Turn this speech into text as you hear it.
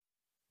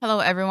Hello,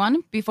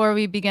 everyone. Before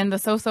we begin the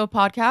So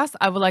podcast,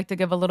 I would like to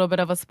give a little bit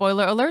of a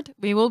spoiler alert.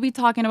 We will be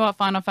talking about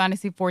Final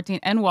Fantasy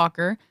XIV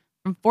Endwalker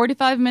from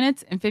 45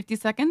 minutes and 50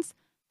 seconds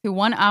to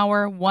 1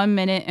 hour, 1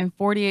 minute, and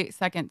 48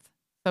 seconds.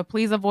 So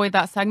please avoid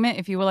that segment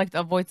if you would like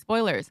to avoid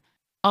spoilers.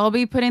 I'll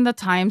be putting the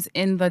times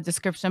in the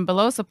description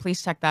below, so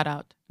please check that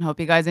out. I hope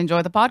you guys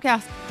enjoy the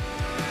podcast.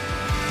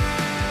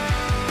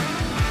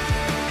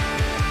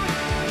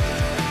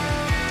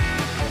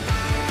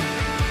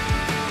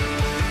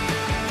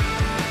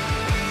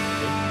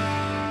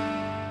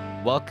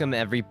 Welcome,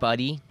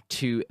 everybody,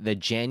 to the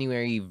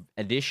January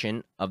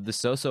edition of the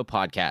So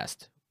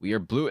podcast. We are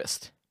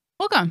Bluest.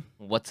 Welcome.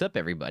 What's up,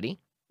 everybody?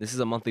 This is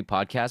a monthly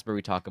podcast where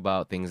we talk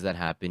about things that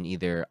happen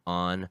either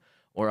on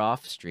or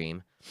off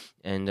stream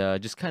and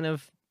just kind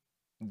of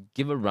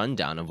give a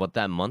rundown of what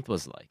that month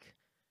was like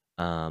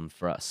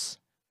for us.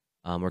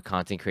 We're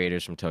content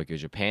creators from Tokyo,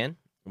 Japan,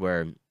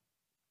 where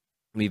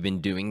we've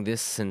been doing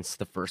this since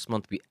the first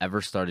month we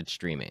ever started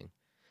streaming.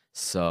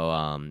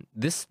 So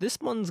this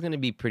one's gonna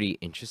be pretty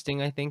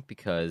interesting, I think,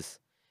 because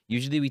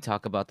usually we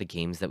talk about the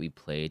games that we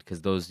played,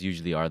 because those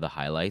usually are the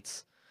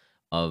highlights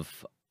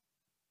of,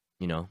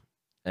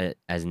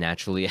 as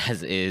naturally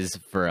as is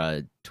for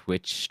a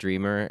Twitch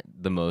streamer,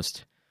 the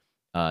most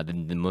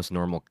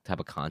normal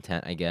type of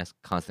content, I guess.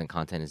 Constant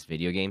content is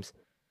video games,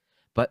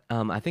 but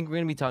I think we're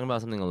gonna be talking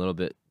about something a little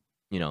bit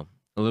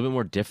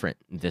more different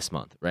this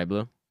month, right,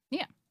 Blue?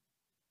 Yeah.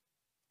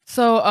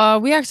 So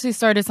we actually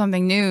started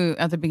something new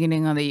at the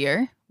beginning of the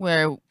year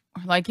where,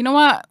 like, you know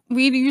what?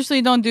 We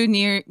usually don't do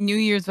New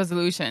Year's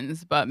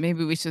resolutions, but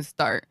maybe we should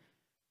start.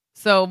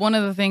 So one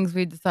of the things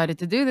we decided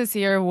to do this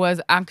year was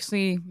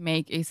actually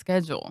make a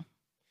schedule.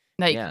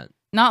 Like, Yeah.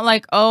 not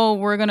like, oh,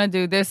 we're going to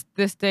do this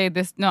day,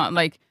 this, not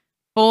like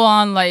full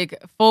on,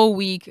 like full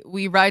week.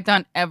 We write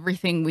down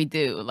everything we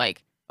do.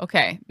 Like,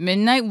 okay,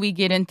 midnight, we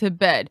get into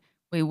bed.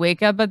 We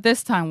wake up at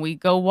this time. We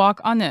go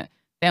walk on it.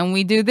 Then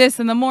we do this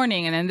in the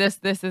morning, and then this,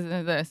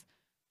 and this.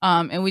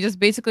 And we just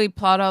basically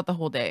plot out the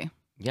whole day.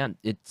 Yeah,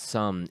 it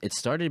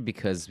started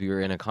because we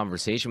were in a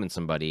conversation with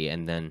somebody,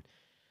 and then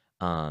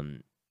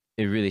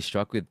it really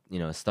stuck with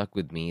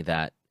me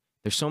that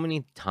there's so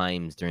many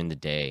times during the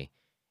day,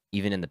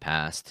 even in the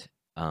past,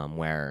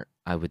 where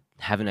I would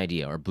have an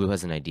idea or Blue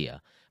has an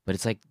idea, but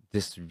it's like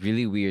this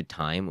really weird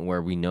time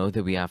where we know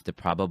that we have to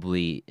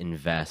probably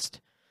invest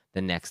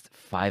the next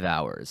 5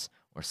 hours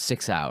or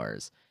 6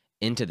 hours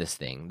into this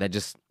thing that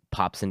just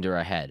pops into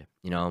our head.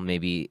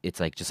 Maybe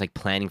it's like just like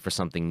planning for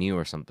something new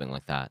or something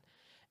like that.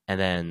 And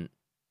then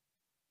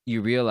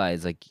you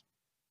realize like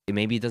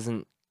maybe it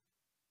doesn't,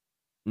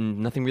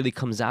 nothing really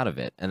comes out of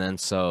it. And then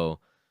so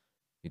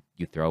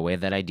you throw away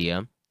that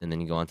idea and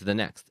then you go on to the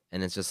next.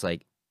 And it's just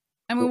like,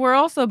 I mean, we're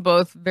also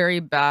both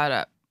very bad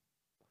at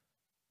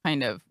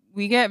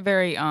we get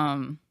very,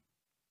 I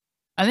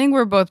think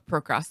we're both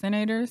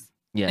procrastinators.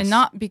 yes. And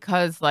not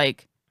because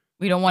like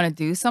we don't want to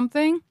do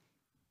something,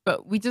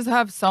 but we just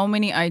have so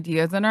many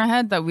ideas in our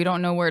head that we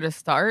don't know where to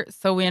start.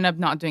 So we end up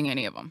not doing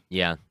any of them.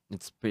 Yeah.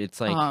 It's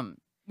like,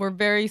 We're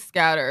very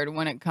scattered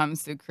when it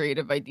comes to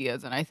creative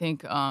ideas. And I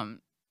think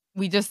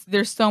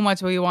there's so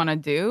much we want to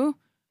do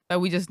that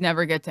we just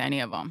never get to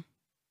any of them.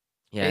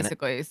 yeah.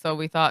 Basically. So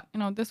we thought,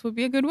 this would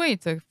be a good way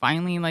to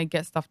finally like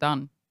get stuff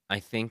done. I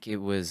think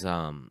it was,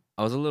 I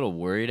was a little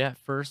worried at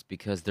first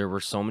because there were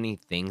so many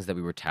things that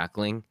we were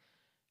tackling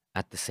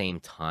at the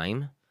same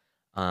time.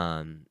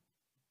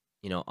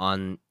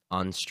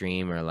 On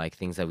stream, or like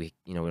things that we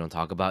don't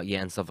talk about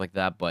yet and stuff like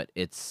that, but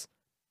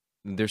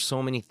there's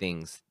so many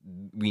things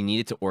we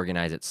needed to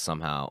organize it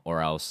somehow, or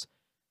else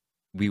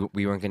we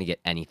weren't going to get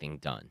anything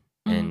done.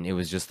 And it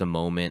was just a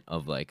moment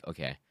of like,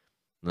 okay,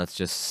 let's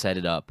just set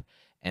it up,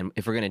 and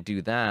if we're going to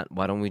do that,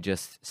 why don't we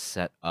just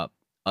set up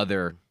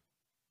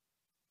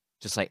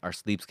just like our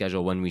sleep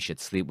schedule, when we should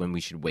sleep, when we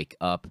should wake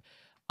up,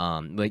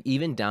 like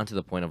even down to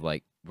the point of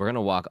like, we're going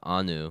to walk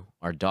Anu,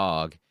 our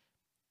dog,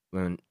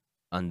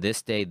 on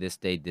this day,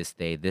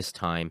 this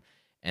time,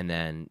 and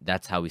then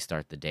that's how we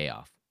start the day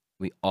off.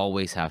 We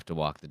always have to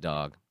walk the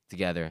dog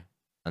together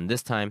on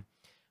this time,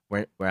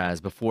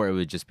 whereas before it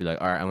would just be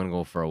like, all right, I'm gonna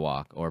go for a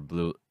walk, or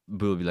Blue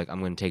would be like,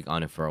 I'm gonna take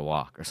on it for a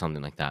walk, or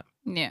something like that.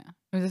 Yeah,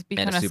 it would just be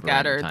At a kind of super random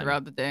scattered time.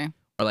 throughout the day.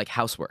 Or like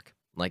housework.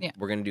 Like, Yeah.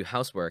 we're gonna do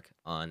housework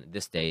on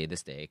this day,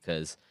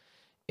 because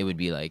it would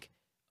be like,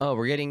 oh,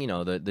 we're getting,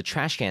 the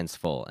trash can's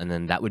full, and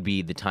then that would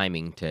be the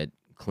timing to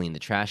clean the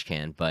trash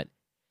can, but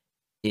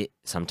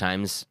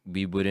sometimes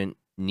we wouldn't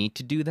need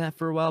to do that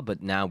for a while,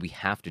 but now we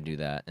have to do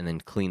that and then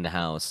clean the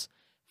house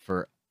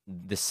for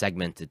the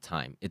segmented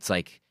time. It's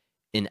like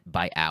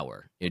by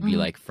hour. It'd be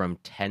like from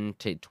 10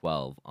 to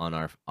 12 on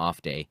our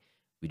off day,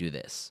 we do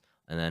this.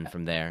 And then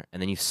from there,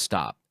 and then you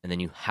stop, and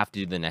then you have to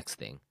do the next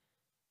thing.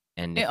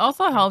 And It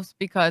also helps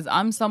because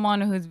I'm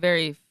someone who's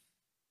very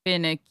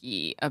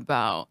finicky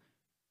about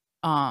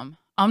I'm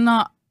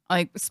not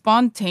like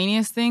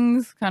spontaneous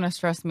things kind of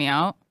stress me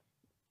out.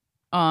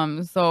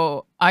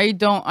 So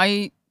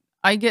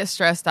I get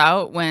stressed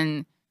out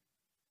when,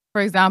 for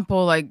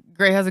example, like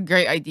Gray has a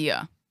great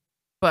idea,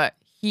 but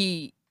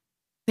he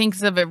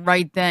thinks of it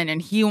right then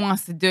and he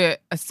wants to do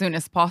it as soon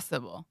as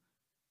possible.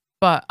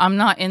 But I'm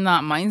not in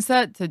that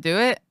mindset to do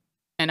it,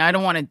 and I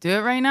don't want to do it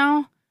right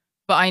now.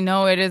 But I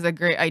know it is a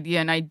great idea,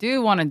 and I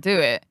do want to do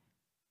it.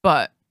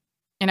 But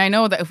and I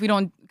know that if we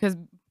don't, because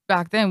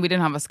back then we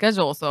didn't have a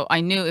schedule, so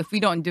I knew if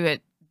we don't do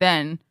it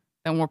then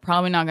we're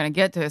probably not going to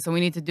get to it. So we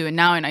need to do it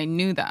now, and I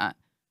knew that.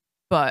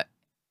 But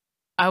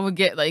I would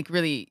get like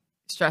really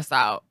stressed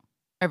out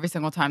every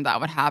single time that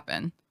would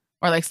happen,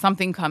 or like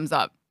something comes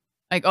up.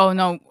 Like, oh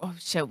no, oh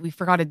shit, we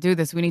forgot to do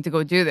this. We need to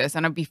go do this.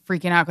 And I'd be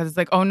freaking out because it's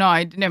like, oh no,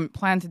 I didn't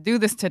plan to do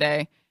this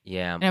today.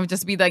 Yeah. And it would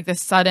just be like this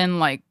sudden,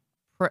 like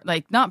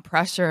not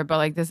pressure, but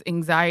like this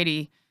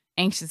anxiety,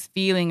 anxious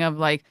feeling of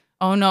like,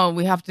 oh no,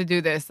 we have to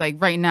do this like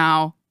right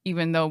now,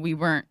 even though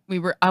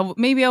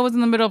maybe I was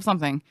in the middle of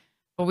something,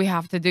 but we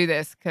have to do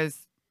this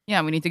because,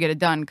 yeah, we need to get it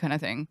done kind of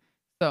thing.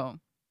 So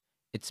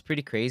It's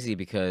pretty crazy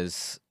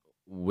because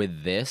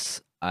with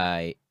this,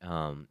 and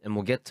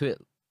we'll get to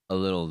it a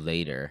little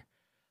later,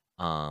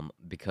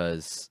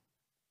 because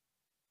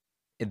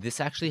this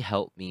actually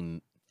helped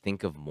me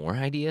think of more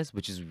ideas,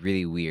 which is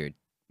really weird.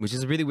 Which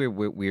is a really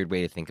weird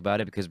way to think about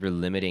it because we're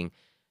limiting,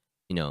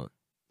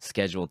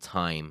 scheduled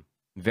time,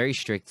 very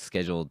strict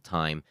scheduled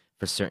time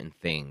for certain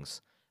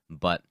things.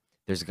 But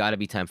there's got to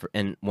be time for,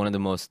 and one of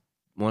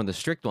the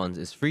strict ones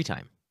is free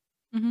time.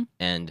 Mhm.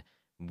 And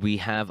we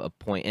have a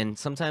point, and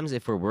sometimes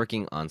if we're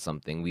working on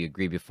something, we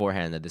agree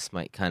beforehand that this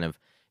might kind of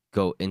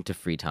go into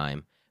free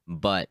time,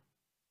 but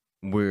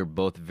we're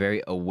both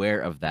very aware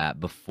of that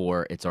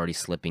before it's already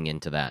slipping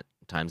into that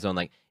time zone.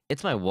 Like,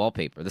 it's my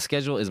wallpaper. The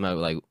schedule is my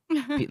like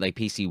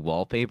PC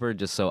wallpaper,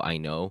 just so I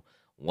know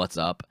what's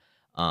up.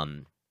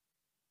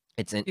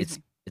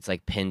 It's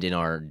like pinned in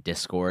our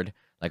Discord,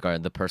 like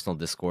the personal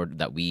Discord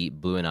that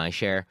Blue and I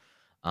share,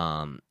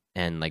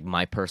 and like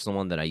my personal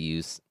one that I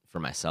use for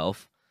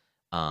myself,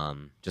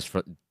 just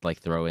for like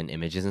throw in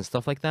images and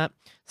stuff like that.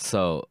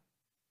 So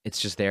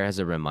it's just there as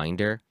a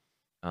reminder.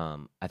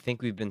 I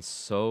think we've been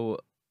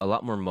a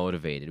lot more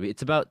motivated.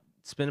 It's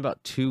been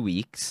about 2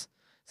 weeks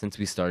since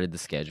we started the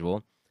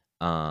schedule.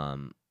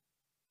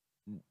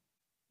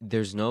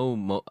 There's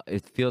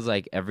it feels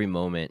like every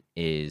moment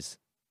is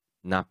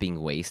not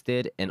being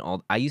wasted, and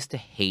I used to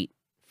hate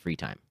free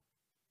time.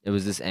 It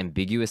was this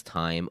ambiguous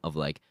time of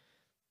like,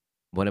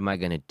 what am I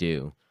gonna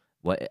do?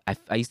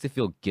 I used to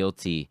feel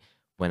guilty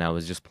when I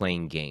was just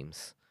playing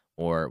games,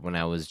 or when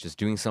I was just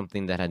doing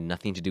something that had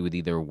nothing to do with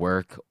either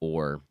work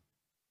or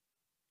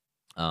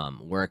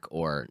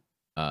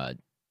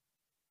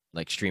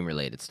like stream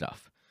related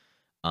stuff.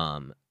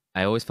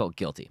 I always felt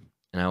guilty.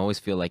 And I always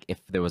feel like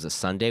if there was a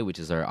Sunday, which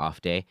is our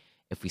off day,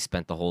 if we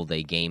spent the whole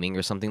day gaming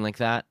or something like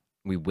that,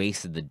 we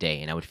wasted the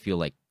day, and I would feel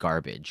like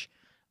garbage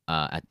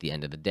at the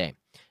end of the day.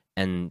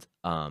 And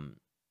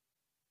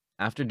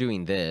after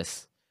doing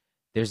this,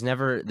 there's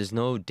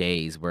no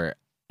days where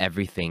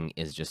everything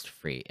is just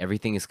free.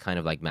 Everything is kind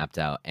of like mapped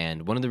out.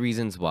 And one of the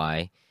reasons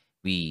why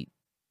we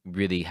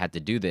really had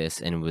to do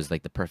this, and it was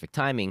like the perfect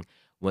timing,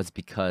 was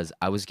because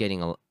I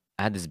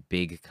had this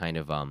big kind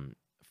of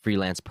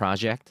freelance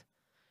project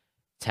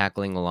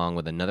tackling along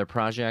with another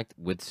project,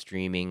 with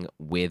streaming,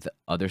 with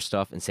other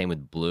stuff, and same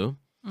with Blue.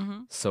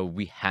 Mm-hmm. So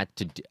we had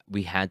to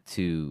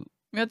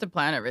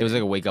plan everything. It was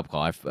like a wake up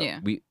call. Yeah.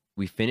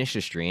 We finished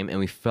the stream and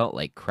we felt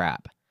like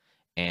crap,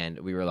 and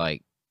we were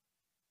like,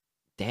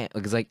 damn,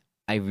 because like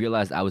I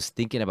realized I was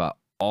thinking about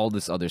all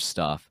this other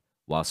stuff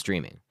while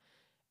streaming,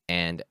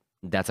 and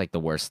that's like the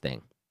worst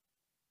thing.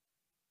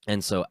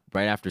 And so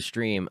right after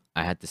stream,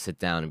 I had to sit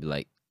down and be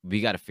like,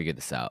 we got to figure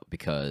this out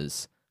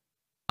because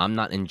I'm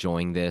not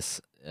enjoying this.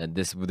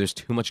 There's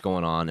too much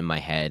going on in my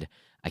head.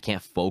 I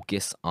can't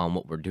focus on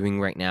what we're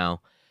doing right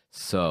now.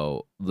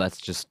 So let's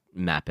just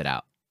map it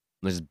out.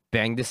 Let's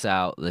bang this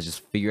out. Let's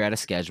just figure out a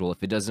schedule.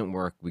 If it doesn't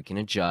work, we can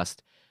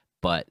adjust.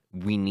 But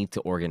we need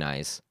to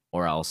organize,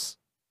 or else,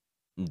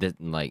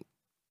 like,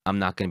 I'm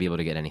not gonna be able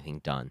to get anything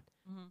done.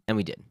 Mm-hmm. And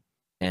we did.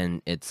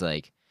 And it's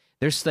like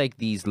there's like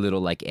these little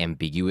like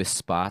ambiguous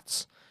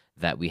spots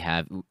that we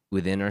have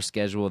within our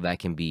schedule that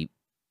can be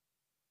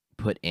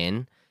put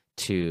in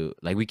to,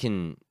 like, we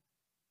can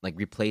like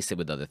replace it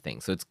with other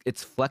things. So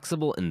it's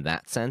flexible in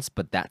that sense,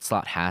 but that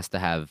slot has to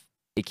have,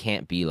 it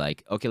can't be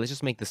like, okay, let's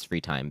just make this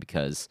free time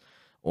because,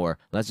 or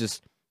let's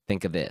just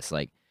think of this,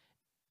 like,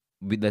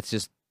 let's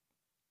just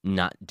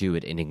not do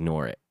it and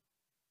ignore it.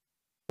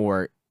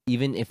 Or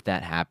even if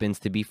that happens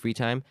to be free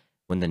time,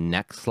 when the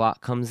next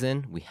slot comes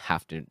in, we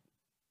have to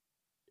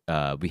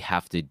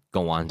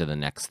go on to the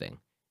next thing.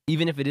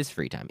 Even if it is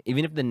free time,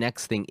 even if the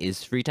next thing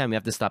is free time, we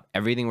have to stop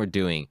everything we're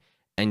doing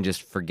and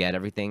just forget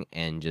everything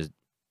and just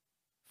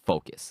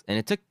focus. And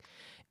it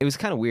was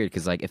kind of weird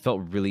because like it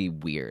felt really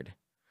weird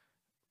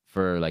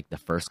for like the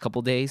first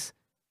couple days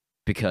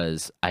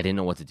because I didn't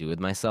know what to do with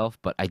myself,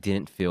 but I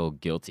didn't feel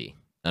guilty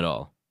at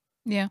all.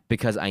 Yeah.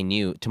 Because I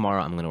knew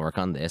tomorrow I'm going to work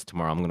on this,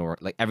 tomorrow I'm going to work,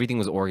 like everything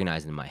was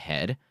organized in my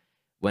head,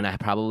 when I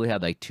probably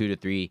had like 2 to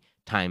 3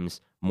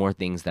 times more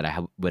things that I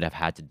would have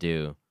had to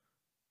do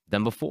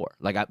than before.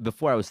 Like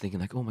before I was thinking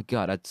like, oh my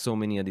God, I had so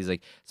many of these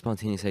like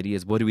spontaneous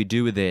ideas. What do we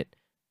do with it?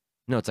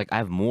 No, it's like I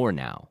have more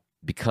now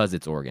because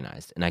it's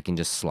organized and I can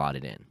just slot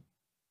it in.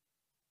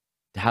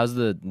 How's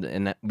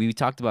and that, we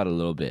talked about it a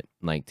little bit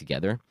like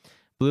together,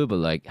 Blue, but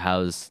like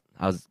how's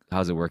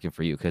it working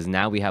for you? Because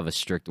now we have a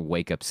strict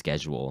wake up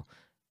schedule,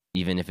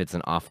 even if it's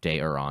an off day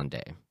or on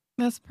day.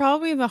 That's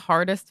probably the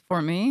hardest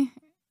for me.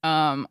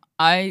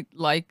 I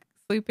like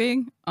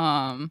sleeping.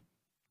 And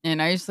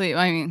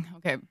I mean,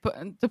 okay,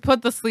 to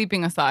put the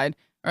sleeping aside,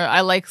 or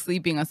I like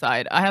sleeping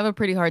aside, I have a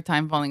pretty hard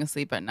time falling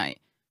asleep at night.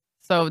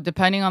 So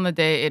depending on the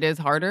day, it is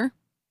harder.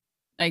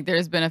 Like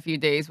there's been a few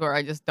days where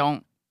I just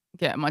don't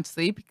get much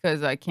sleep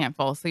because I can't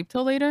fall asleep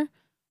till later.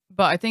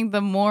 But I think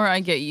the more I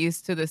get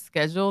used to the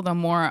schedule, the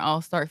more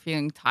I'll start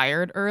feeling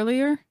tired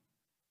earlier.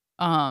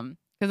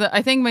 Because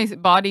I think my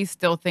body's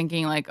still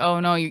thinking like, oh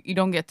no, you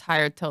don't get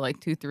tired till like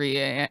 2, 3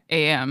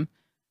 a.m.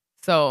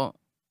 So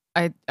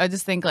I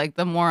just think like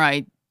the more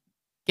I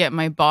get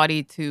my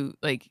body to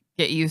like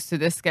get used to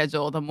this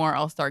schedule, the more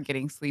I'll start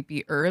getting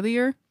sleepy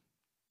earlier.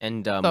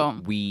 And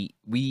So we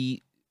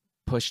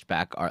pushed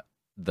back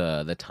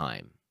the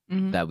time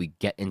mhm, that we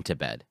get into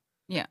bed.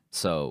 yeah,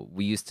 So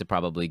we used to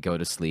probably go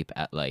to sleep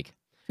at like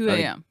 2 or like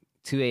a.m.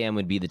 2 a.m.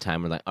 would be the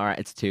time we're like, all right,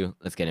 it's 2,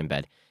 let's get in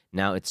bed.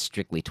 Now it's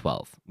strictly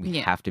 12. We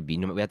Yeah. have to be,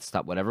 no, we have to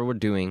stop whatever we're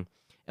doing,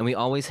 and we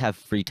always have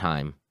free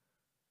time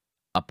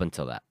up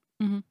until that.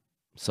 Mhm.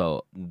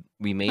 So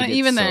we made But it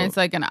even then, so it's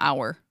like an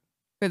hour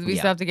because we yeah,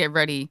 still have to get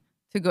ready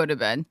to go to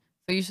bed.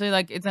 So usually,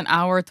 like it's an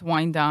hour to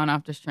wind down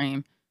after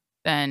stream,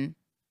 then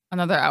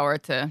another hour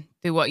to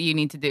do what you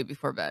need to do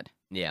before bed.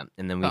 yeah,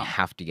 and then we So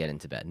have to get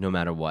into bed no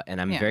matter what.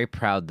 And I'm yeah, very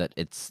proud that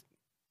it's,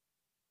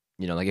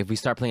 like if we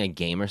start playing a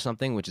game or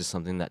something, which is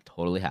something that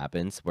totally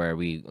happens, where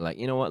we like,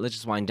 you know what, let's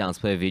just wind down, let's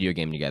play a video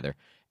game together,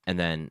 and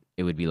then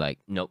it would be like,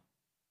 nope,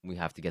 we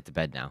have to get to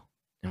bed now,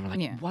 and we're like,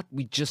 yeah, what?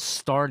 We just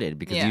started,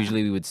 because yeah.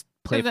 usually we would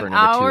play Because for an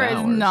another two hour is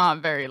hours.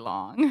 not very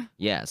long.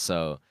 Yeah,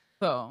 so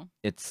So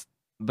it's,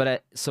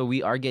 so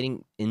we are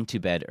getting into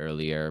bed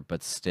earlier,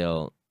 but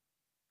still,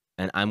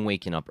 and I'm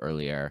waking up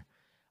earlier,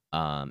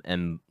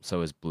 and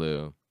so is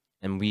Blue,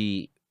 and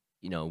we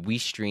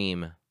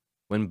stream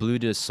when Blue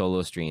does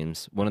solo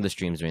streams. One of the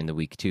streams during the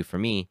week too. For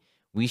me,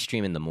 we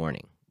stream in the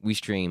morning. We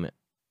stream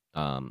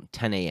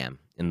 10 a.m.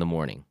 in the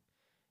morning,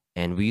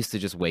 and we used to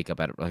just wake up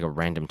at like a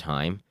random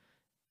time,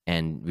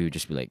 and we would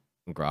just be like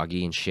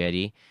groggy and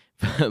shitty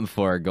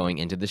before going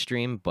into the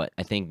stream. But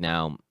I think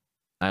now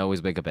I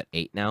always wake up at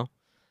 8 now,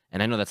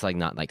 and I know that's like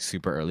not like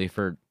super early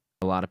for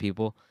a lot of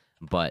people,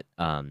 but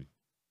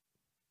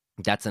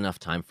that's enough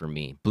time for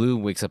me. Blue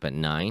wakes up at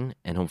 9,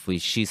 and hopefully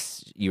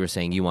you were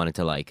saying you wanted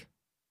to like,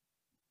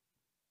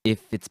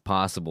 if it's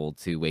possible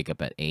to wake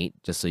up at 8,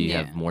 just so you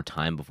yeah. have more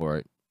time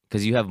before,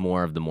 because you have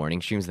more of the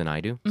morning streams than I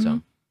do. Mhm.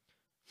 So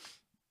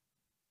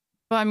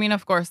But I mean,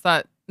 of course,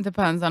 that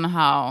depends on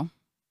how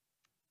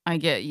I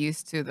get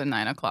used to the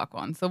 9 o'clock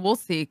one. So we'll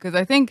see. Because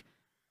I think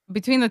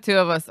between the two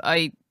of us,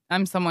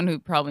 I'm someone who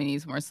probably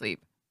needs more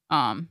sleep.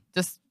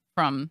 Just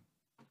from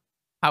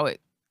how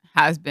it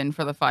has been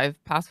for the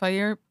past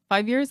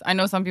 5 years. I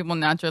know some people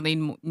naturally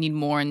need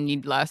more and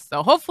need less.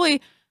 So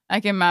hopefully I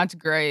can match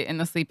Gray in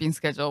the sleeping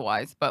schedule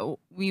wise. But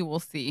we will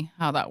see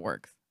how that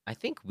works. I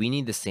think we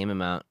need the same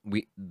amount.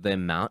 The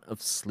amount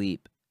of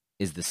sleep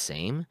is the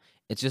same.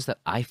 It's just that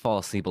I fall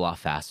asleep a lot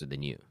faster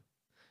than you,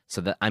 so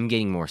that I'm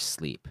getting more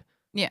sleep.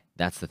 Yeah.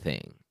 That's the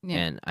thing. Yeah.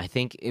 And I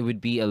think it would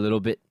be a little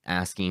bit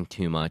asking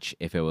too much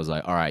if it was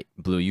like, all right,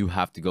 Blue, you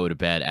have to go to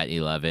bed at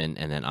 11,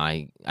 and then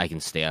I can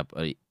stay up.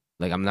 Like,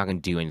 I'm not gonna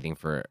do anything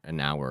for an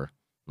hour.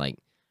 Like,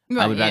 I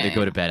Right, would yeah, rather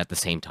go yeah. to bed at the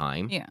same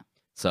time. Yeah.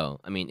 So,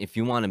 I mean, if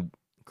you want to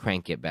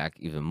crank it back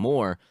even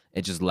more,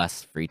 it's just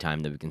less free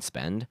time that we can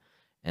spend.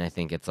 And I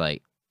think it's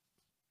like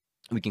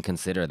we can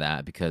consider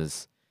that,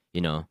 because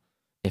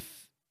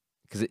if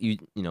because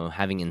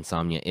having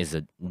insomnia is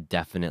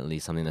definitely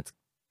something that's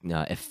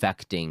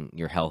affecting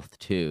your health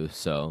too.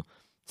 So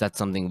that's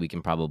something we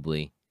can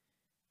probably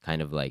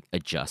kind of like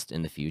adjust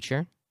in the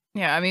future.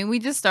 Yeah, I mean, we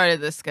just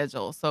started this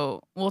schedule,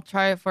 so we'll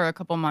try it for a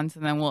couple months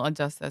and then we'll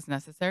adjust as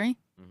necessary.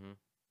 Hmm.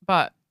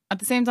 But at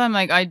the same time,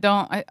 like I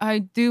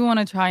do want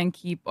to try and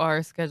keep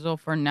our schedule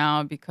for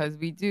now because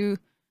we do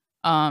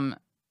um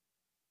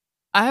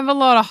I have a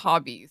lot of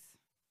hobbies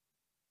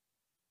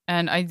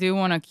and I do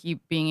want to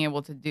keep being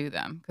able to do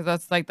them because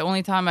that's like the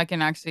only time I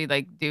can actually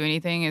like do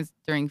anything is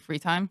during free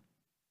time.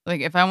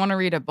 Like if I want to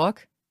read a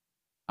book,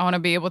 I want to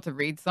be able to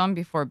read some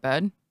before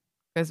bed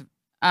because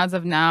as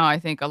of now, I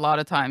think a lot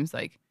of times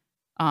like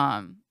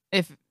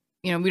if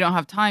we don't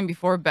have time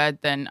before bed,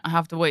 then I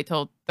have to wait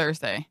till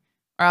Thursday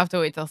or I have to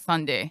wait till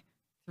Sunday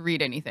to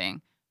read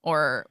anything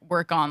or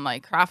work on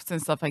like crafts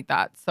and stuff like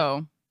that.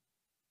 So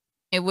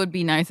it would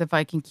be nice if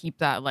I can keep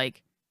that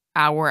like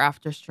hour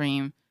after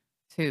stream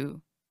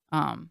to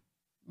um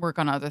work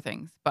on other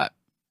things. But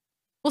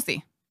we'll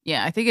see.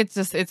 Yeah, I think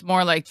it's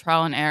more like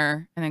trial and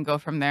error and then go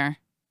from there.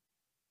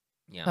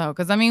 Yeah. So,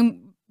 because I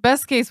mean,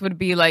 best case would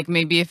be like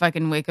maybe if I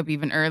can wake up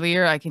even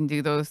earlier, I can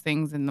do those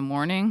things in the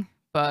morning.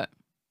 But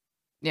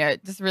yeah,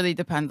 it just really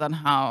depends on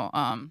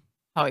how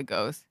it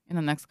goes in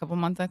the next couple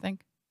months, I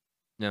think.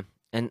 Yeah.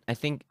 And I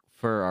think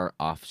for our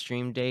off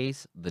stream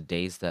days, the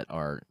days that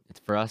are it's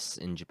for us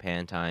in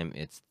Japan time,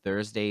 it's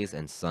Thursdays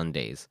and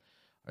Sundays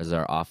as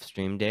our off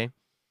stream day.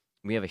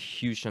 We have a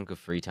huge chunk of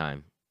free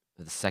time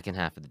for the second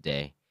half of the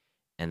day,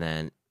 and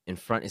then in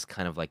front is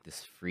kind of like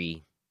this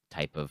free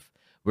type of.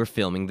 We're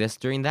filming this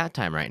during that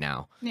time right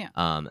now, Yeah.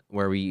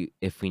 where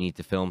if we need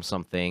to film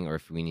something or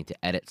if we need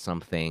to edit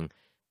something,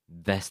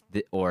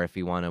 or if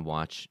we want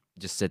to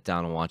just sit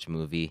down and watch a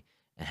movie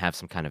and have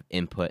some kind of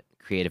input,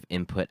 creative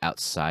input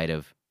outside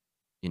of,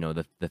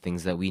 the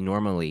things that we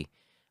normally,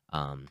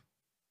 um,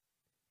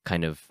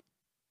 kind of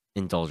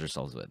indulge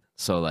ourselves with.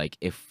 So like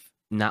if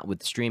not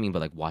with streaming,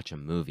 but like watch a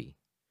movie,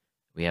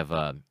 we have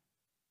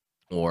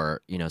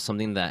or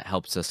something that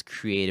helps us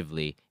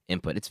creatively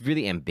input. It's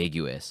really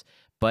ambiguous,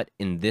 but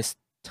in this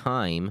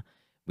time,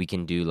 we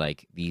can do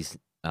like these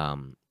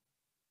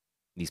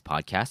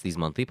podcasts, these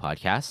monthly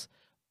podcasts,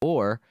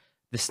 or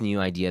this new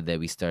idea that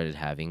we started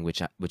having,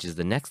 which is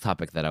the next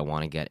topic that I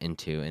want to get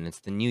into, and it's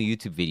the new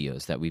YouTube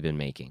videos that we've been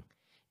making.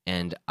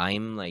 And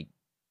I'm like,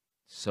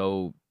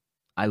 so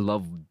I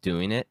love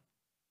doing it.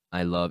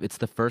 It's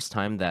the first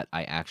time that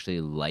I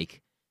actually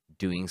like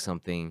doing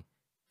something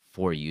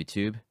for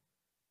YouTube.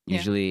 Yeah.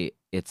 Usually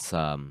it's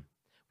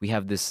we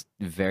have this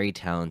very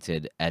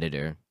talented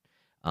editor,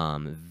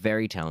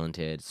 very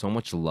talented, so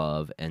much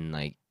love, and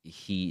like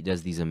he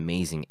does these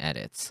amazing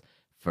edits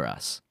for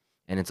us.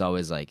 And it's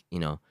always like,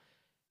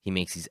 he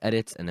makes these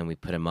edits and then we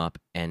put them up,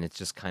 and it's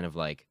just kind of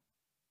like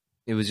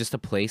it was just a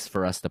place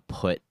for us to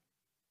put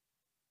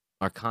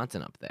our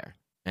content up there.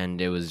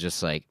 And it was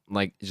just like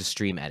just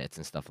stream edits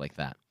and stuff like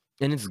that.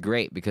 And it's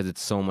great because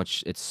it's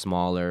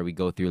smaller. We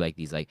go through like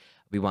these, like,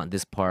 we want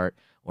this part,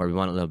 or we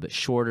want it a little bit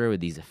shorter with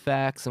these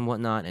effects and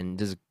whatnot, and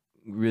does a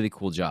really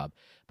cool job.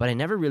 But I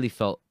never really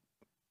felt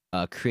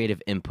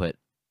creative input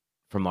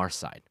from our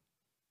side.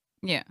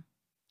 Yeah.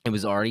 It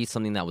was already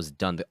something that was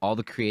done. All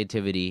the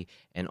creativity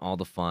and all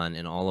the fun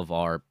and all of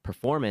our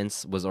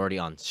performance was already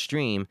on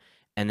stream,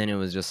 and then it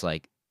was just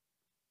like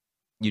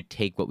you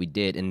take what we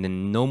did, and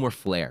then no more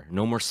flair,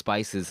 no more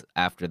spices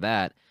after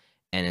that,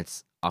 and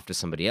it's off to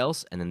somebody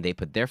else, and then they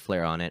put their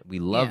flair on it. We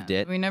loved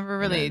it. We never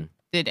really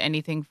did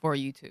anything for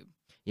YouTube.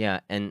 Yeah,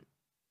 and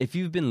if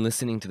you've been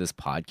listening to this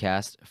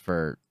podcast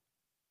for,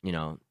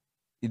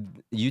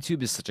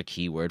 YouTube is such a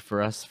key word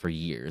for us for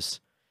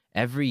years.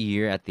 Every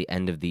year at the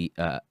end of the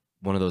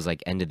one of those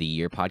like end of the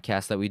year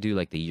podcasts that we do,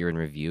 like the year in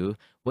review,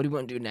 what do we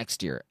want to do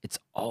next year? It's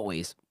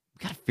always,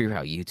 we got to figure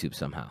out YouTube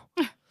somehow.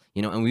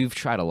 And we've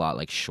tried a lot,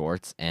 like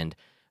shorts and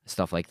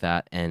stuff like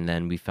that, and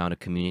then we found a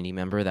community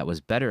member that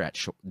was better at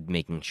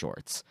making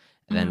shorts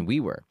than we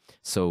were.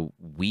 So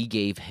we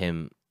gave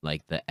him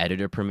like the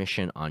editor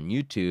permission on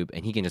YouTube,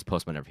 and he can just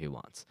post whenever he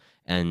wants.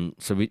 And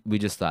so we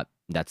just thought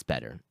that's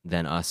better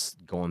than us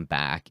going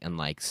back and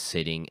like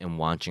sitting and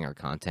watching our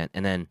content.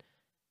 And then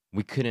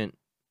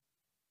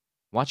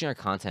watching our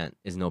content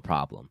is no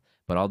problem,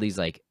 but all these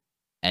like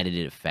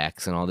edited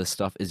effects and all this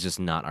stuff is just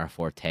not our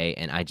forte,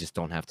 and I just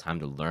don't have time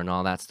to learn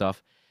all that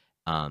stuff.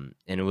 And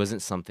it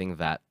wasn't something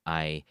that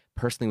I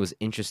personally was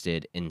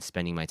interested in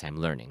spending my time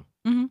learning.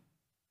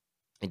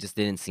 It just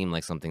didn't seem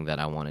like something that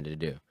I wanted to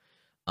do.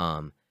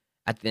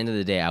 At the end of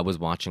the day, I was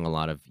watching a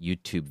lot of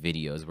YouTube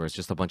videos where it's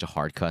just a bunch of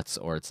hard cuts,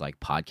 or it's like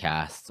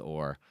podcasts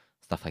or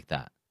stuff like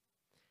that.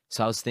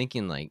 So I was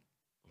thinking like,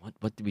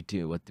 what do we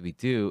do? What do we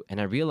do? And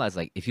I realized,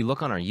 like, if you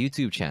look on our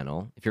YouTube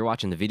channel, if you're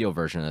watching the video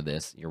version of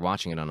this, you're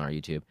watching it on our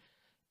YouTube,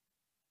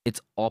 it's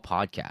all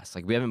podcasts.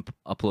 Like, we haven't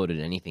uploaded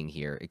anything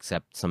here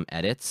except some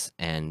edits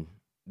and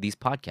these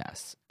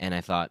podcasts. And I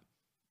thought,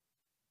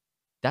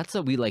 that's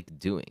what we like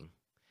doing.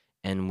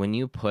 And when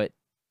you put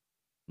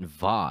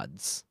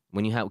VODs,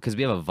 because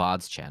we have a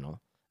VODs channel,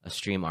 a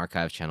stream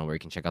archive channel where you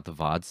can check out the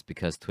VODs,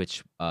 because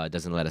Twitch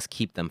doesn't let us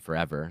keep them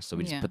forever. So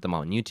we just put them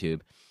on YouTube.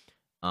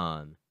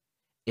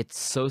 It's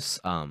so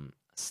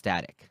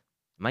static.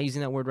 Am I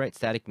using that word right?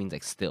 Static means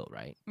like still,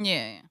 right?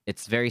 Yeah.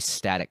 It's very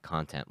static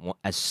content.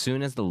 As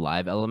soon as the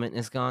live element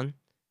is gone,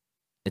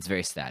 it's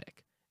very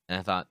static. And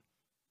I thought,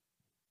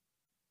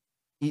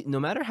 no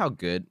matter how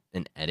good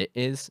an edit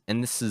is,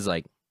 and this is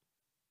like,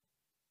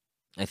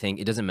 I think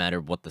it doesn't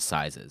matter what the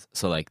size is.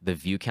 So like the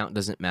view count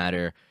doesn't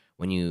matter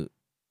when you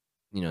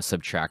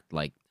subtract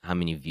like how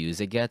many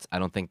views it gets. I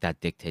don't think that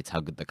dictates how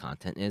good the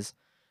content is.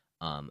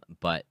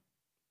 But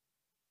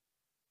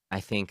I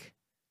think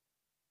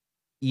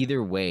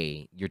either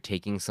way, you're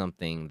taking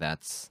something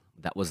that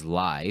was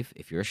live,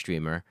 if you're a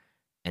streamer,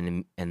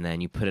 and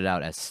then you put it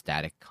out as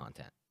static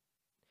content.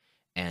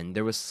 And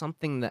there was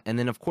something and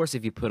then of course,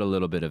 if you put a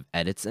little bit of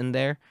edits in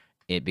there,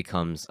 it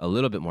becomes a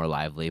little bit more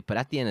lively. But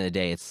at the end of the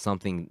day, it's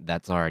something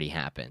that's already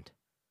happened.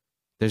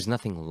 There's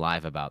nothing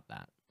live about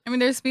that. I mean,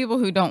 there's people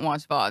who don't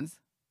watch VODs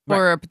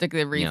for a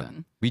particular reason.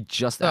 Yeah. We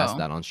just asked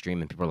that on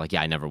stream, and people are like,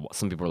 yeah,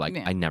 some people are like,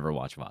 I never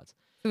watch VODs.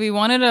 So we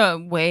wanted a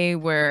way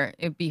where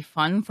it'd be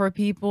fun for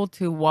people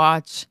to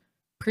watch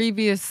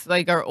previous,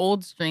 like our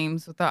old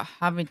streams, without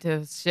having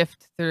to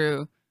sift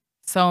through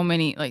so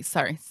many of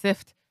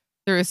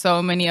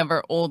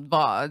our old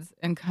VODs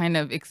and kind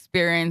of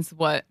experience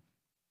what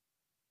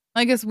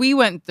I guess we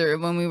went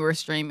through when we were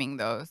streaming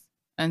those.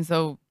 And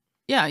so,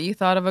 yeah, you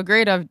thought of a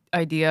great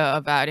idea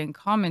of adding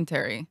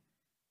commentary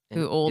And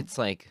to old it's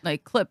like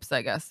like clips,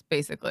 I guess,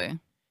 basically.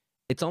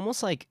 it's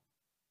almost like,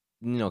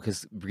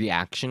 because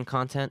reaction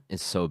content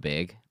is so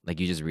big, like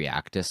you just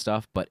react to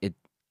stuff. But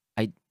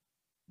I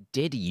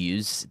did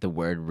use the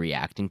word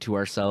reacting to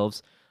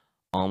ourselves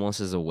almost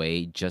as a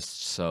way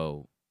just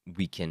so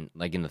we can,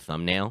 like in the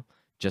thumbnail,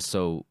 just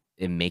so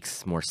it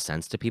makes more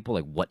sense to people.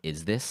 Like, what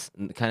is this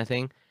kind of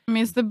thing? I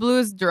mean, it's the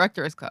bluest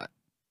director's cut.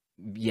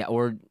 Yeah,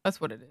 or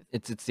That's what it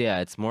is.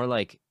 it's more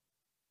like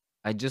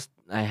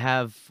I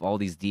have all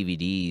these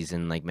DVDs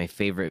and like my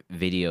favorite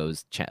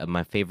videos,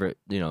 my favorite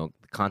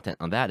content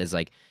on that is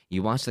like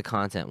you watch the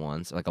content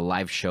once, like a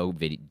live show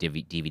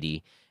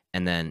DVD,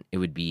 and then it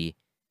would be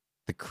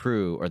the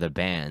crew or the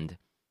band,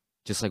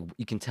 just like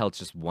you can tell it's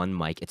just one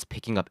mic. It's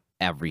picking up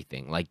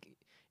everything. Like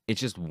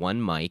it's just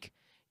one mic.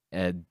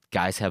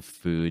 Guys have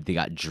food. They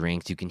got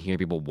drinks. You can hear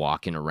people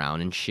walking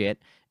around and shit.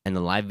 And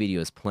the live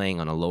video is playing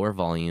on a lower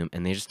volume,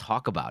 and they just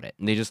talk about it.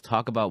 And they just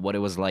talk about what it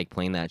was like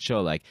playing that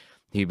show. Like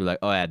he'd be like,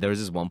 "Oh yeah, there was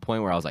this one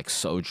point where I was like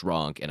so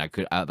drunk, and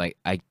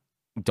I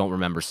don't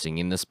remember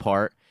singing this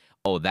part.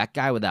 Oh, that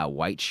guy with that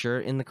white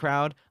shirt in the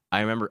crowd.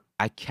 I remember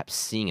I kept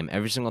seeing him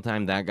every single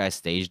time that guy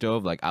stage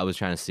dove. Like I was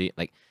trying to see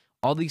like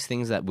all these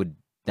things that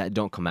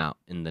don't come out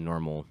in the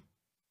normal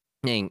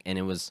thing. And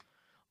it was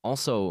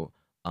also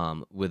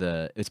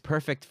it's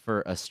perfect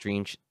for a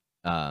stream.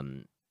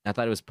 I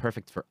thought it was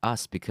perfect for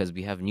us because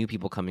we have new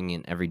people coming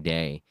in every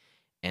day,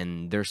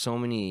 and there's so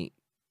many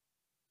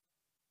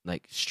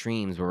like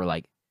streams where we're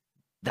like,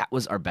 that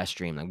was our best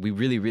stream. Like we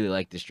really really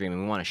like this stream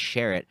and we want to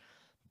share it,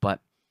 but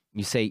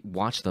you say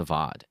watch the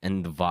VOD,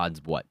 and the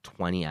VOD's what,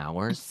 20 It's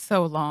hours?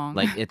 so long.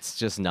 Like it's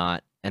just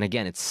not. And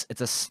again, it's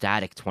a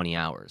static 20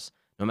 hours.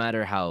 No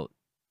matter how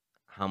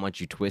much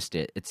you twist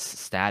it, it's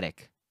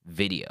static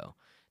video.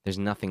 There's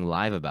nothing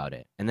live about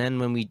it. And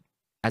then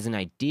as an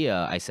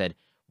idea, I said,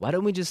 why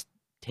don't we just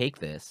take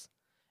this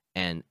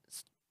and,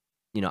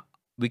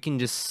 we can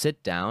just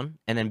sit down,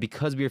 and then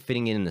because we were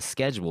fitting it in the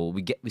schedule,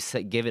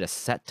 give it a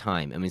set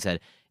time, and we said,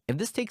 if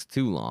this takes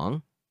too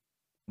long,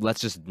 let's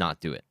just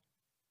not do it,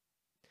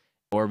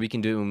 or we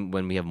can do it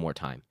when we have more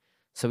time.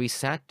 So we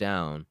sat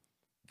down,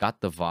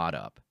 got the VOD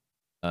up.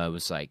 It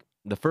was like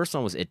the first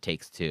one was It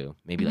Takes Two,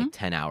 maybe like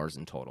 10 hours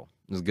in total.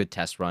 It was a good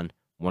test run.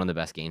 One of the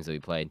best games that we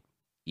played.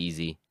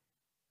 Easy,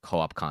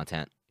 co-op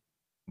content.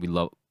 We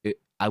love it.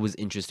 I was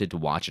interested to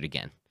watch it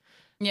again.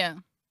 Yeah.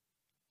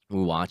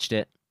 We watched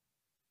it.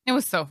 It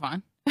was so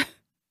fun.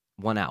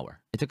 1 hour.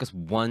 It took us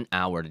 1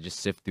 hour to just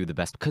sift through the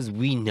best because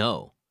we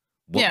know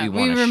what Yeah, we we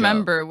want to show.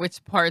 remember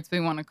which parts we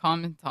want to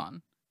comment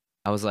on.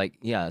 I was like,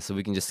 yeah, so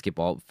we can just skip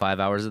all 5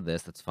 hours of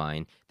this. That's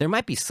fine. There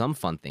might be some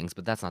fun things,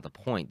 but that's not the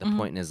point. The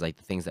point is like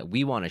the things that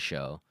we want to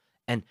show,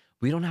 and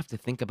we don't have to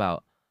think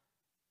about.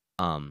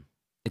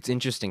 It's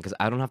interesting because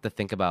I don't have to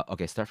think about,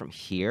 okay, start from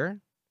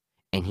here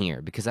and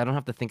here, because I don't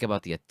have to think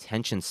about the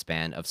attention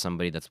span of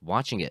somebody that's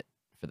watching it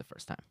for the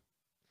first time.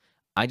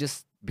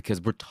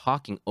 Because we're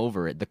talking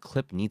over it, the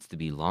clip needs to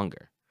be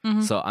longer.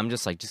 So I'm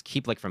just like, just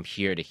keep like from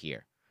here to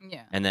here.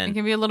 Yeah. And then it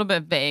can be a little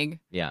bit vague.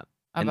 Yeah.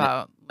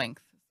 About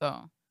length.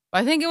 So,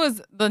 but I think it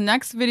was the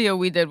next video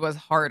we did was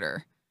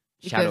harder.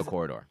 Shadow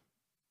Corridor.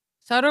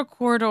 Shadow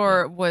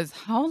Corridor was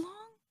how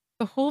long?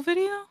 The whole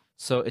video?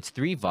 So it's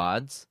 3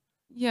 VODs.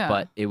 Yeah.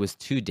 But it was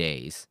 2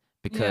 days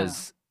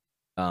because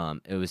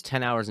it was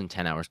 10 hours and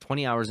 10 hours,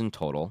 20 hours in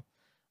total.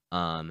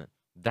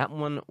 That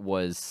one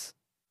was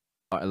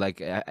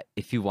like,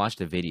 if you watch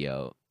the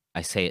video,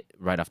 I say it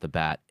right off the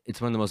bat,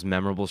 it's one of the most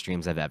memorable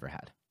streams I've ever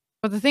had.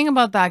 But the thing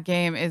about that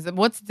game is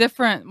what's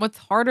different, what's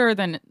harder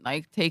than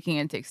like taking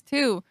It Takes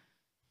Two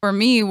for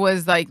me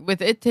was like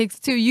with It Takes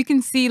Two, you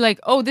can see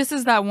like, oh, this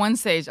is that one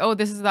stage. Oh,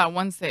 this is that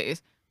one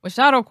stage. With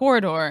Shadow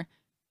Corridor,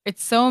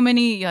 it's so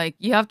many, like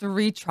you have to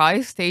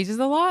retry stages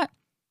a lot.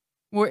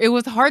 Where it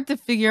was hard to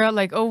figure out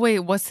like, oh wait,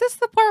 was this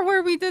the part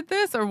where we did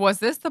this? Or was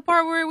this the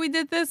part where we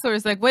did this? Or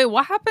it's like, wait,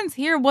 what happens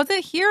here? Was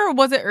it here or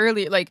was it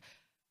earlier? Like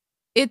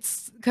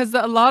it's because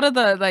a lot of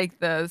the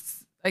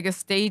I guess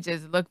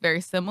stages look very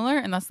similar,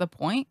 and that's the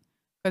point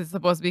because it's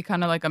supposed to be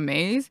kind of like a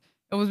maze.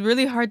 It was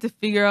really hard to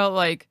figure out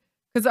like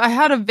because I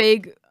had a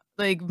vague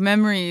like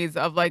memories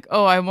of like,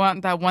 oh, I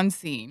want that one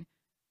scene,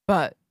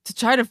 but to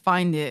try to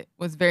find it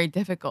was very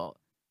difficult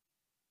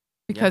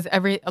because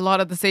a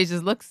lot of the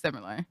stages look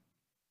similar.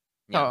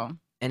 Yeah. So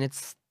And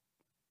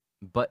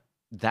but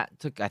that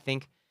took, I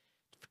think,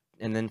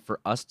 and then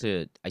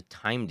I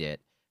timed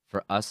it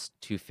for us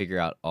to figure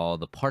out all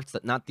the parts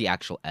that, not the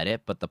actual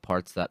edit, but the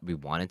parts that we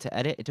wanted to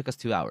edit. It took us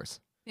 2 hours.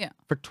 Yeah.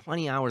 For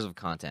 20 hours of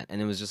content.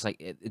 And it was just like,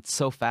 it's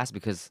so fast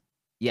because,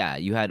 yeah,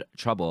 you had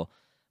trouble,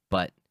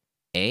 but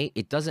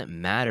it doesn't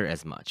matter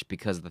as much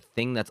because the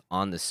thing that's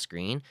on the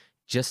screen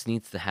just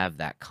needs to have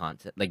that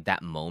content, like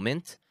that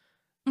moment.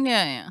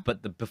 yeah.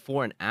 But the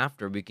before and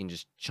after, we can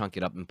just chunk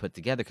it up and put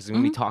together because we're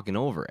going to be talking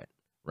over it,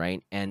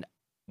 right? And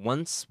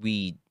once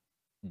we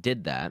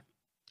did that,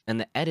 and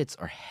the edits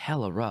are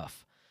hella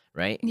rough,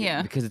 right?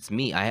 Yeah. Because it's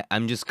me.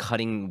 I'm just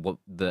cutting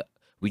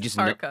We just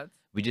know, Hard cuts.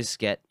 we just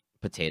get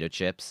potato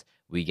chips.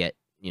 We get,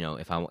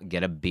 if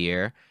get a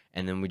beer,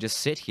 and then we just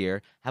sit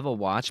here, have a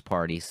watch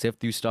party, sift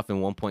through stuff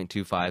in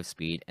 1.25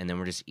 speed, and then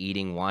we're just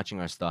eating, watching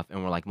our stuff,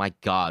 and we're like, my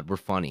God, we're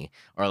funny.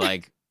 Or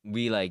like,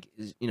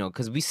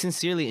 because we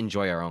sincerely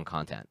enjoy our own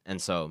content.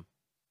 And so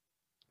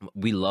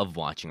we love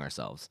watching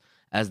ourselves.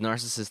 As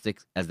narcissistic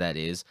as that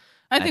is,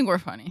 I think we're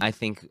funny. I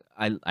think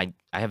I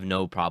have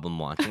no problem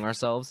watching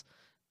ourselves.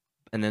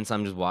 And then so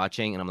I'm just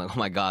watching, and I'm like, oh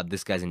my God,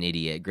 this guy's an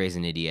idiot. Gray's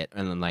an idiot.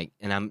 And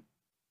then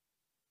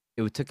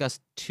it took us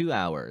 2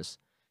 hours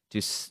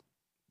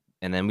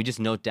and then we just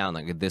note down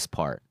like this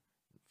part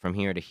from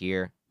here to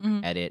here,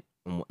 edit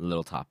a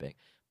little topic,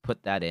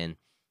 put that in,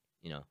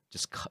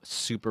 just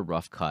super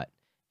rough cut.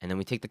 And then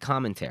we take the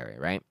commentary,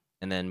 right?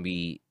 And then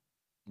we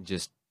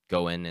just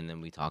go in and then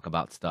we talk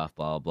about stuff,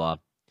 blah, blah,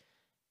 blah.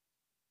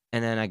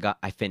 And then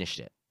I finished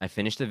it. I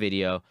finished the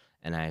video,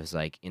 and I was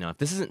like, if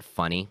this isn't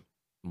funny,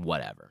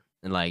 whatever.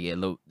 And like,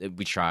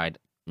 we tried,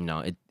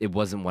 it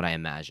wasn't what I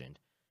imagined.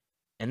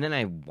 And then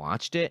I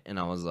watched it, and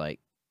I was like,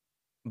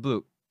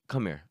 Blue,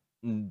 come here.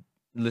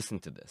 Listen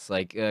to this.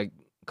 Like,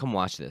 come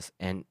watch this.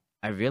 And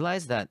I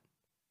realized that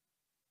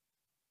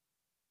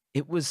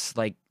it was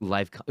like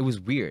live. It was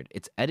weird.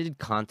 It's edited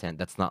content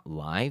that's not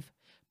live,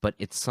 but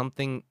it's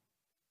something.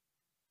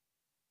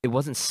 It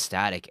wasn't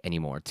static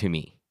anymore to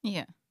me.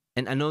 Yeah.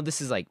 And I know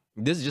this is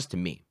just to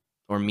me,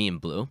 or me and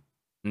Blue.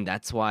 And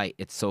that's why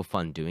it's so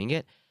fun doing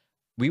it.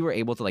 We were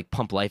able to like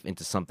pump life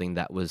into something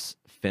that was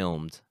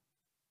filmed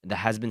that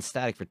has been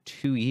static for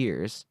 2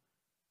 years.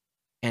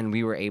 And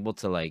we were able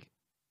to like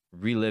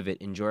relive it,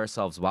 enjoy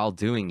ourselves while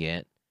doing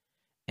it.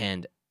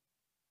 And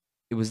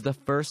it was the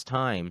first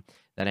time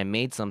that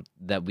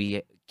that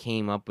we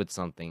came up with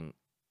something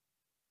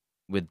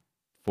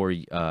for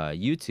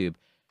YouTube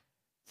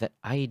that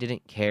I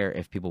didn't care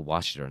if people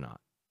watched it or not.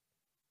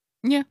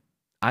 Yeah.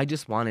 I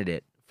just wanted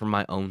it for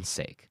my own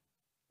sake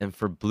and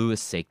for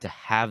Blue's sake to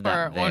have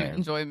that For our own there.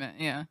 enjoyment,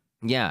 yeah.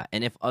 Yeah,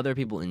 and if other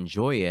people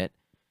enjoy it,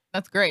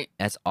 that's great.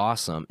 That's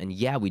awesome. And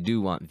yeah, we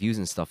do want views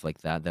and stuff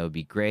like that. That would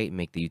be great.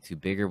 Make the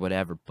YouTube bigger,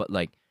 whatever. But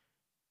like,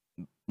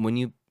 when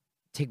you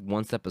take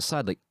one step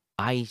aside, like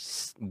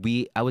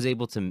we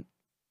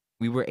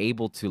were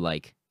able to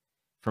like,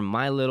 from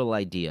my little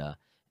idea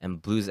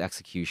and Blue's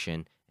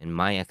execution and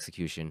my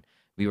execution,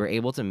 we were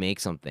able to make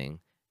something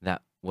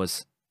that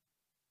was.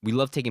 We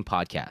love taking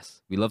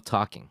podcasts. We love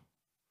talking,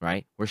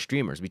 right? We're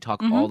streamers. We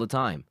talk all the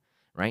time,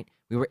 right?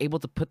 We were able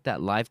to put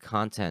that live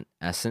content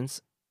essence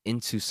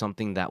into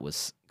something that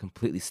was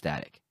completely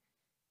static.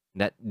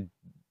 That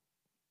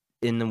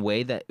in a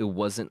way that it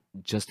wasn't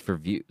just for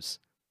views.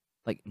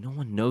 Like, no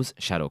one knows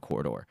Shadow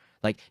Corridor.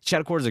 Like,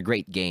 Shadow Corridor is a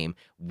great game.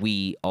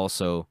 We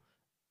also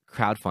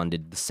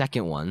crowdfunded the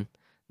second one.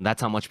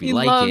 That's how much we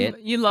it.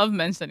 You love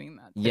mentioning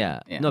that. Yeah.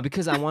 No,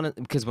 because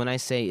because when I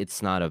say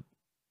it's not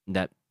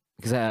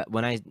because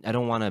when I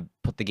don't want to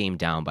put the game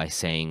down by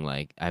saying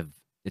like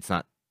it's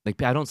not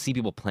like I don't see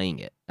people playing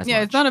it as much.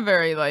 It's not a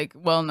very like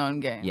well-known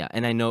game. Yeah,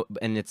 and I know,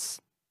 and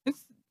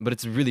but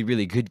it's a really,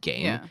 really good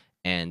game. Yeah.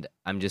 And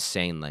I'm just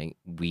saying like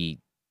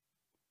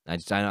I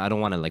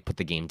don't want to like put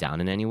the game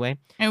down in any way.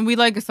 And we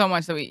like it so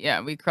much that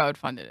we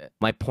crowdfunded it.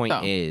 My point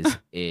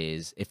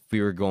is if we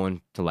were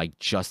going to like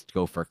just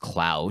go for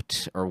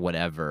clout or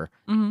whatever,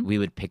 we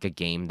would pick a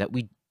game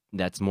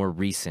that's more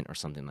recent or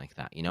something like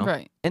that,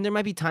 Right. And there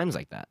might be times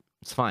like that.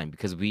 It's fine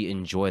because we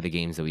enjoy the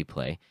games that we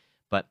play.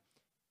 But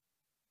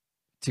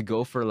to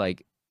go for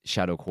like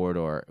Shadow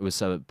Corridor, it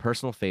was a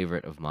personal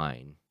favorite of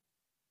mine.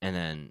 And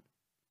then,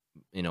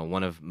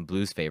 one of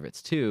Blue's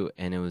favorites too.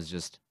 And it was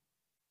just,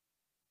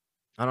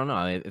 I don't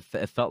know.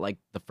 It felt like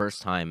the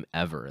first time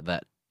ever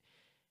that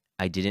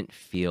I didn't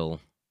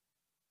feel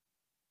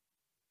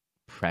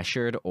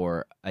pressured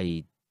or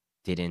it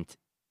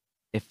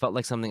felt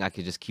like something I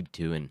could just keep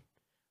doing.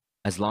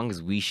 As long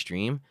as we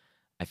stream,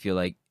 I feel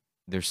like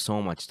there's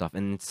so much stuff.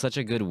 And it's such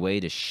a good way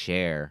to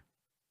share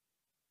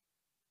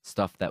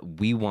stuff that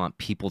we want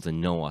people to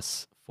know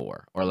us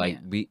for. Or like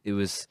it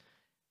was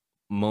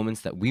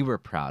moments that we were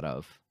proud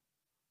of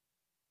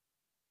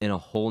in a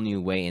whole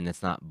new way, and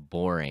it's not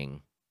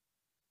boring.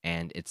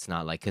 And it's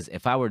not like, because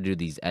if I were to do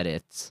these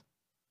edits,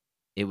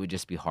 it would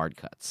just be hard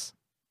cuts,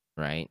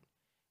 right?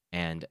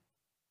 And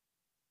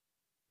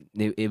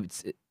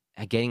it's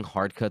getting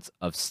hard cuts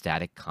of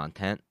static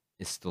content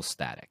is still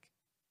static.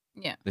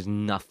 Yeah. There's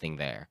nothing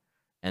there.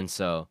 And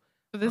so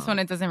for this one,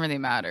 it doesn't really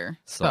matter.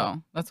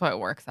 So that's why it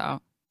works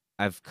out.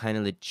 I've kind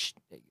of,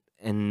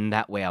 in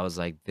that way, I was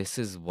like, this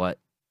is what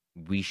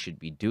we should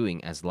be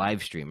doing as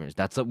live streamers.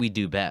 That's what we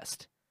do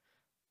best,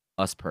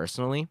 us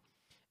personally.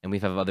 And we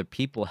have other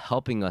people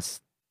helping us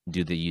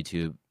do the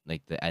YouTube,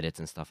 like the edits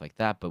and stuff like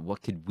that. But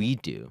what could we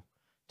do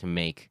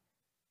to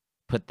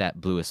put that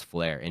Bluest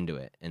flair into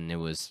it? And it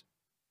was,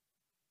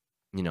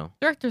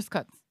 director's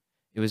cuts.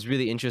 It was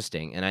really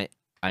interesting, and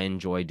I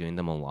enjoy doing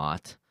them a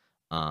lot.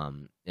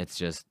 It's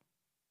just,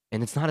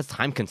 and it's not as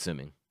time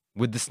consuming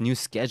with this new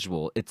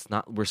schedule. It's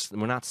not we're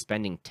not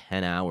spending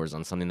 10 hours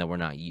on something that we're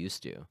not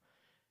used to,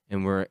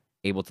 and we're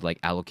able to like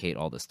allocate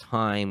all this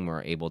time.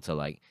 We're able to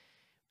like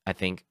I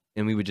think,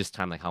 and we would just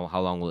time like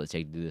how long will it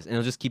take to do this, and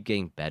it'll just keep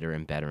getting better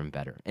and better and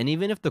better. And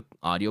even if the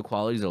audio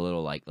quality is a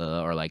little like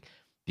or like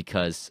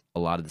because a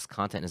lot of this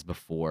content is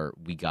before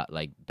we got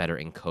like better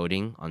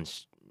encoding on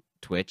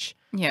Twitch,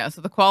 Yeah,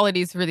 so the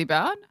quality is really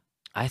bad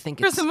I think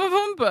for it's some of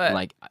them, but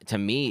like to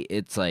me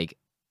it's like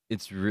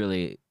it's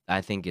really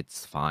I think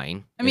it's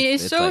fine. I mean, it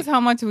It's shows like how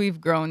much we've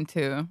grown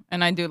too,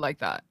 and I do like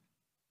that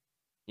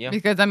yeah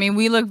because I mean,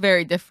 we look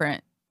very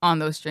different on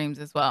those streams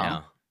as well.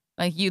 yeah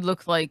Like you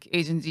look like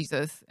Asian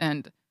Jesus,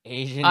 and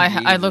Asian I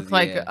Jesus, look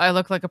like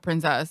yeah. a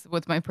princess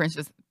with my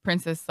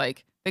princess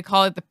like they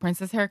call it the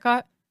princess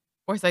haircut,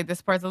 or it's like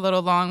this part's a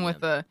little long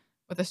Yeah.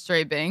 with the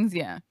straight bangs.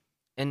 Yeah,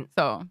 And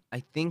so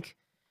I think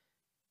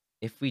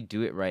if we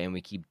do it right and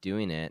we keep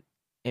doing it,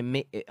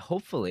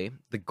 hopefully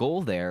the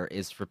goal there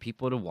is for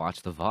people to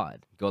watch the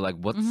VOD. Go like,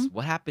 hmm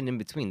what happened in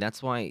between?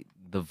 That's why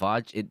the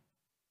VOD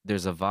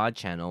there's a VOD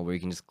channel where you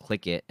can just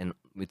click it and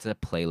it's a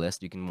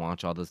playlist. You can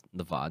watch all the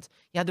VODs.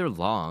 Yeah, they're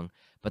long,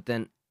 but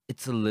then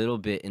it's a little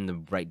bit in the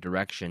right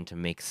direction to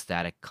make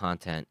static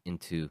content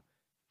into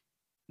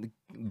I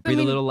breathe a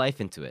mean, little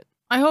life into it.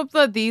 I hope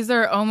that these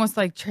are almost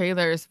like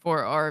trailers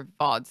for our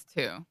VODs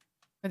too,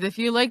 because if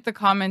you like the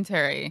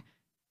commentary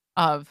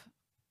of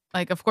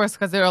like, of course,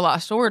 because they're a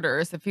lot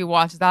shorter. So if you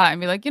watch that and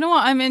be like, you know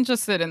what, I'm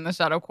interested in the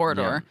Shadow Yeah.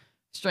 Corridor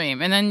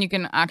stream, and then you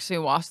can actually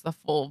watch the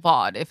full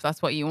VOD if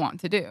that's what you want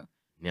to do.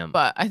 Yeah.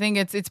 But I think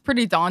it's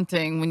pretty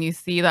daunting when you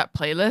see that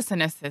playlist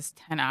and it says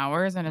 10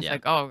 hours and it's Yeah.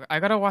 like, oh, I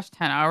gotta watch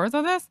 10 hours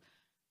of this.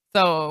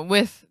 So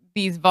with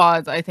these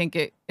VODs, I think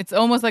it's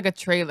almost like a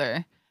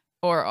trailer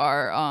for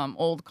our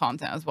old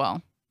content as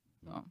well.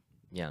 So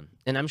Yeah.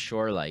 And I'm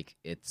sure like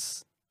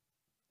it's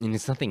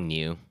nothing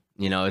new.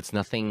 It's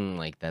nothing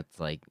like that's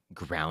like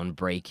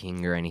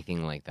groundbreaking or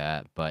anything like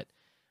that. But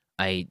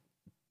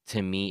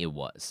to me, it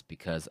was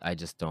because I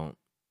just don't.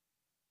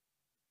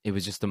 It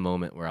was just a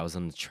moment where I was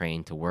on the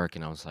train to work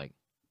and I was like,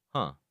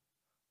 huh,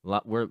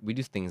 we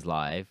do things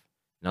live.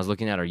 And I was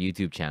looking at our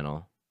YouTube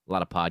channel, a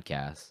lot of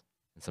podcasts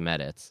and some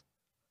edits,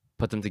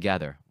 put them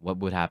together. What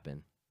would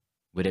happen?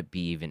 Would it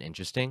be even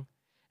interesting?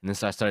 And then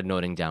so I started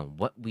noting down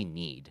what we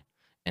need.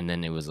 And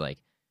then it was like,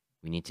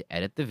 we need to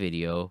edit the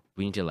video.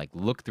 We need to like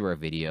look through our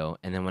video.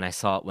 And then when I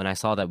saw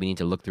that we need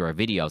to look through our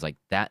video, I was like,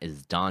 that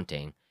is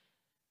daunting.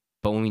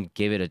 But when we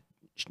gave it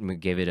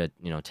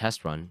a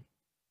test run,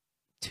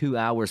 2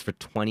 hours for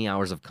 20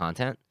 hours of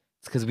content,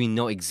 it's because we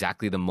know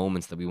exactly the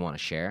moments that we want to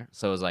share.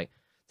 So it was like,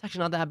 it's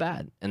actually not that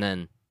bad. And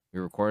then we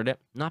recorded it,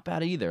 not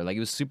bad either. Like it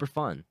was super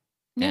fun.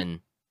 Yeah. And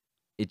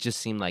it just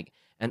seemed like,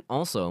 and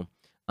also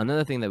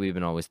another thing that we've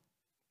been always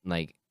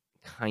like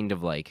kind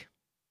of like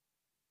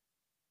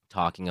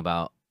talking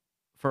about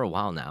for a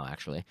while now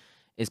actually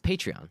is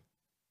Patreon.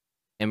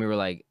 And we were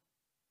like,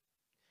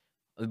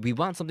 we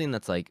want something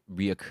that's like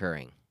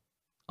reoccurring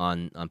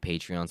on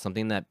Patreon,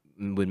 something that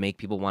would make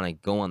people want to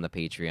go on the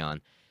Patreon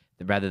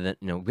rather than,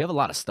 we have a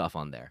lot of stuff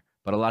on there,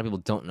 but a lot of people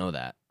don't know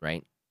that,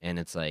 right? And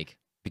it's like,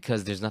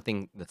 because there's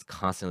nothing that's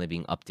constantly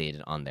being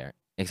updated on there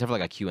except for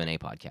like a Q&A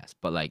podcast,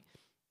 but like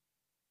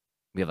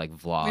we have like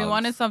vlogs. we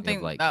wanted something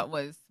like that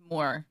was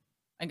more,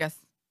 I guess,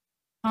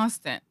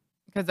 constant.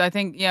 Because I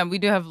think, yeah, we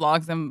do have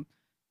vlogs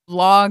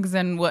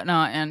and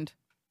whatnot and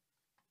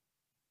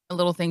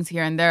little things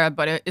here and there,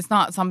 but it's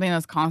not something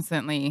that's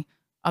constantly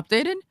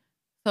updated.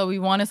 So we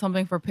wanted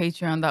something for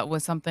Patreon that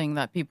was something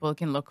that people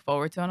can look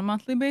forward to on a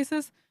monthly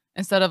basis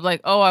instead of like,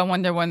 oh, I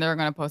wonder when they're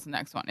going to post the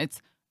next one.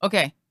 It's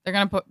okay, they're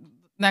going to put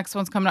next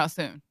one's coming out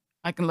soon.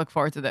 I can look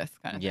forward to this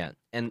kind of yeah,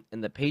 and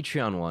the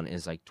Patreon one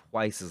is like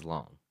twice as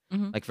long.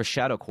 Mhm. Like for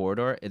Shadow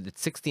Corridor,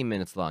 it's 16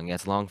 minutes long. Yeah,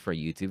 it's long for a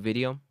YouTube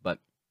video, but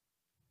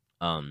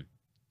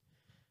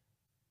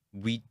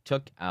we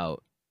took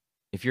out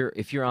if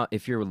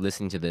you're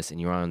listening to this and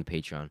you're on the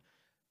Patreon,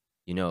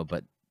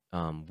 but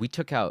we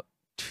took out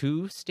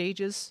 2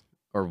 stages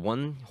or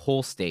one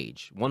full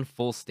stage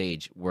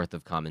worth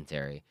of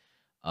commentary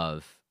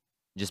of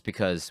just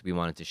because we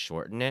wanted to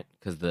shorten it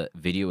because the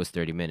video was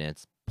 30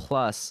 minutes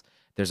plus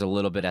there's a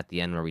little bit at the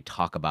end where we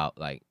talk about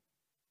like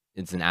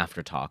it's an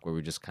after talk where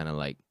we just kind of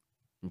like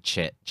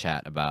chat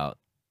about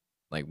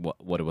like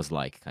what it was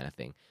like kind of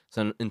thing.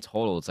 So in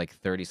total it's like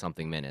 30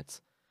 something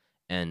minutes,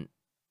 and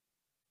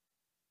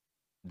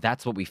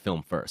that's what we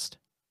film first.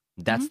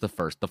 That's the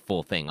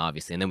full thing,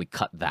 obviously, and then we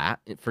cut that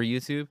for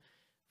YouTube,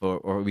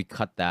 or we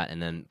cut that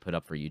and then put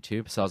up for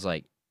YouTube. So I was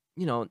like,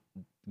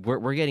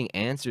 we're getting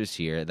answers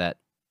here that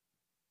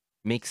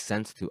make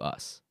sense to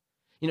us.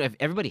 If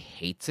everybody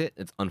hates it,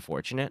 it's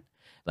unfortunate.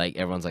 Like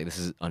everyone's like, this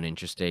is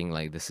uninteresting.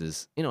 Like this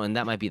is, and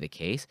that might be the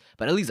case,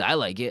 but at least I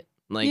like it.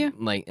 Like, Yeah.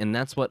 and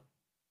that's what.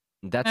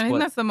 And I think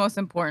that's the most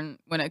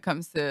important when it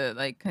comes to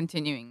like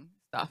continuing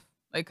stuff.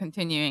 Like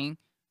continuing,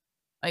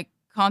 like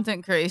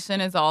content creation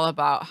is all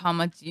about how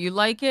much you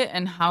like it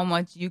and how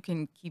much you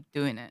can keep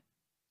doing it.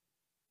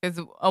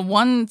 Because a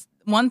one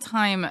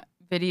time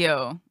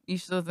video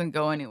usually doesn't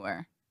go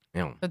anywhere.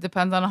 Yeah. So it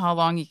depends on how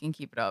long you can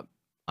keep it up.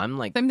 I'm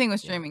like Same thing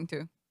with streaming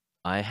too.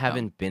 I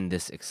haven't been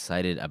this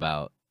excited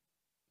about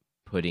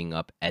putting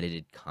up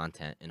edited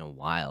content in a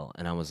while,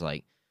 and I was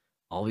like,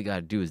 all we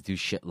gotta do is do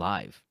shit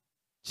live.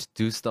 Just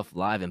do stuff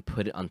live and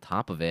put it on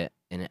top of it,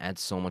 and it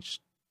adds so much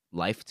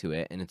life to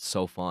it, and it's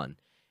so fun.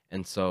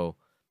 And so,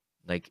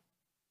 like,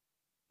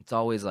 it's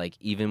always like,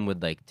 even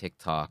with like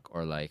TikTok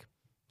or like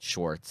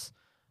shorts,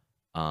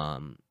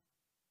 um,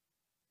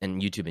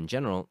 and YouTube in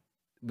general,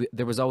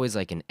 there was always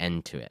like an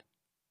end to it.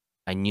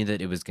 I knew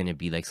that it was gonna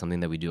be like something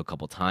that we do a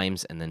couple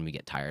times and then we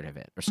get tired of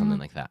it or something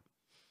Mhm. like that.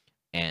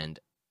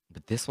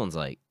 But this one's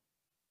like,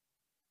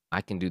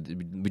 I can do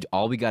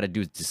all we got to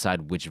do is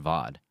decide which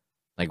VOD,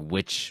 like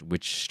which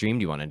stream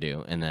do you want to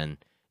do, and then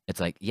it's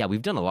like, yeah,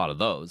 we've done a lot of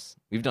those.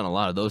 We've done a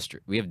lot of those.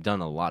 We have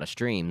done a lot of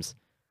streams,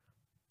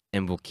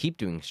 and we'll keep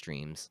doing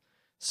streams.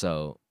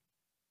 So,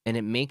 and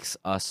it makes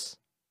us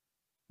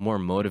more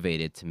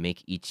motivated to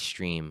make each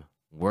stream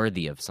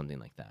worthy of something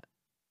like that.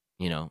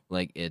 You know,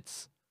 like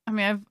it's I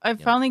mean, I've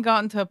yeah, finally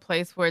gotten to a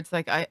place where it's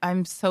like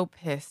I'm so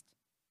pissed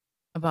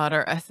about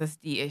our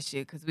SSD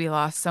issue because we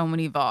lost so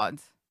many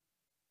VODs.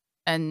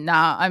 And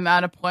now I'm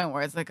at a point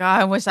where it's like, "Oh,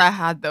 I wish I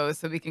had those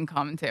so we can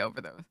commentate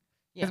over those."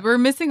 Because yeah, we're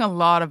missing a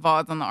lot of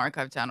VODs on the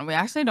archive channel. We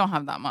actually don't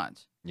have that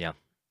much. yeah,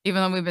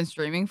 Even though we've been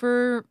streaming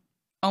for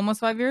almost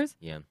 5 years,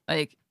 yeah.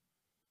 like,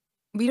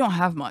 we don't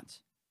have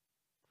much,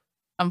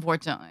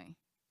 unfortunately.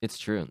 It's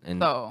true,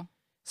 and So,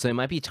 so it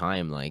might be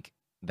time like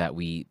that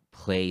we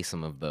play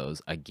some of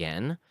those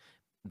again,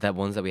 that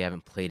ones that we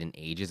haven't played in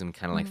ages and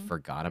kind of like mhm.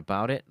 forgot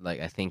about it.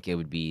 Like I think it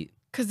would be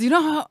 'Cause you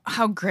know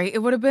how great it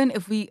would have been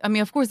if I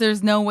mean, of course,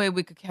 there's no way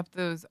we could kept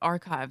those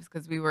archives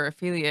because we were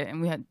affiliate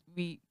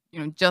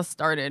and just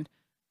started.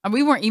 And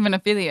we weren't even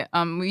affiliate.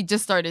 We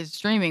just started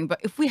streaming. But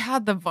if we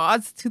had the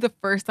VODs to the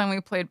first time we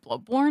played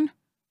Bloodborne,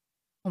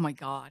 oh my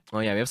god, oh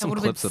yeah, we have that some would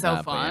have been clips of so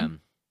that, but yeah.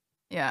 fun.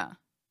 Yeah,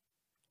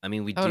 I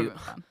mean, we that would have do been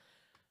fun.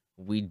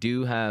 we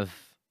do have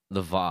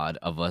the VOD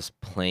of us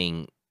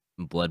playing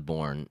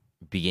Bloodborne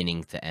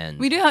beginning to We end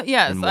do have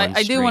yes, in one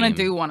I do want to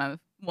stream. do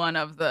one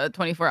of the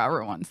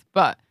 24-hour ones.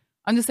 But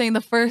I'm just saying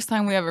the first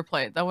time we ever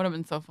played, that would have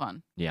been so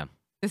fun Yeah.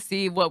 to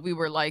see what we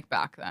were like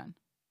back then.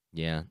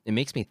 Yeah. It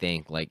makes me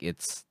think like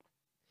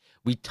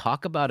we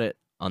talk about it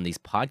on these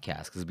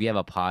podcasts because we have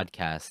a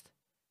podcast.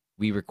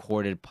 We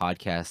recorded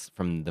podcasts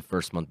from the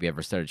first month we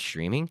ever started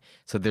streaming.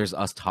 So there's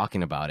us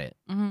talking about it.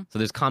 Mhm. So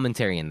there's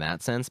commentary in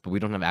that sense, but we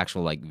don't have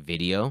actual like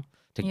video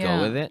to go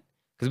Yeah. with it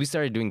because we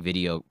started doing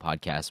video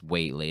podcasts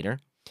way later.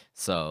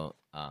 So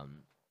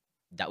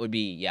that would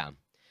be, yeah.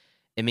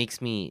 It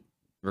makes me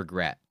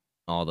regret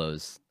all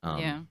those.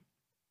 Yeah.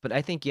 But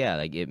I think, yeah,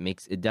 like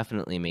it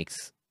definitely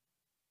makes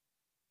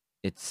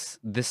it's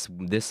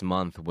this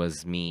month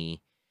was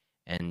me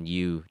and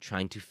you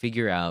trying to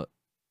figure out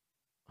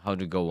how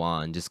to go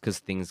on just because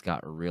things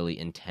got really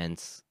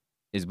intense.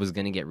 It was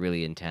gonna get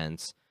really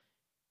intense.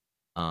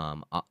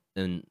 And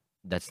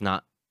that's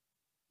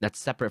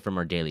separate from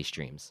our daily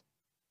streams.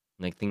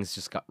 Like things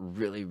just got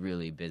really,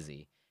 really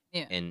busy,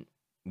 Yeah. and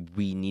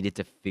we needed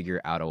to figure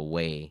out a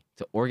way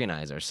to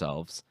organize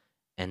ourselves,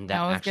 and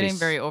that I was actually getting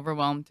very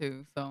overwhelmed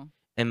too, so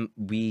and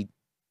we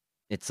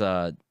it's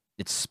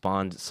it's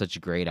spawned such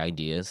great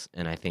ideas,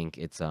 and I think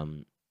it's a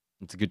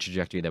good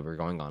trajectory that we're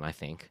going on, I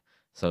think.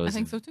 So I it's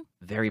think so too.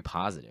 very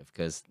positive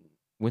because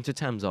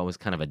wintertime's always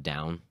kind of a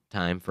down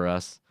time for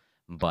us,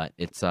 but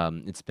it's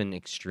been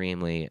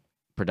extremely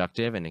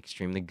productive and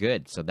extremely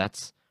good. So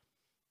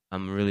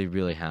I'm really,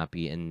 really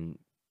happy and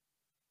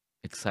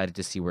excited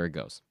to see where it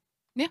goes.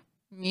 Yeah,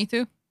 me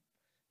too.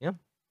 Yeah.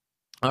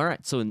 All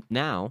right. So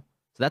now,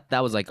 that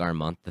was like our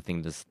month. The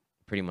thing that's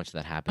pretty much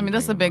that I happened mean,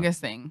 that's during the our month.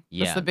 biggest thing.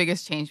 That's Yeah. the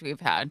biggest change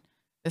we've had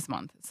this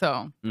month.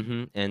 So,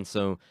 And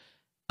so,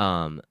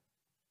 um,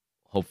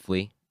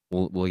 hopefully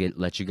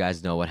let you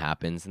guys know what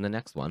happens in the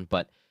next one.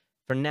 But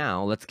for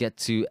now, let's get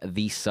to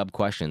the sub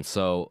questions.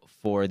 So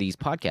for these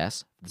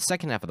podcasts, the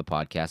second half of the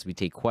podcast, we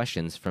take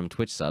questions from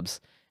Twitch subs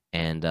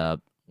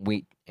and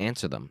we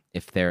answer them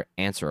if they're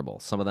answerable.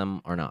 Some of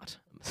them are not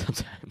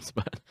sometimes,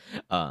 but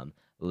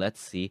let's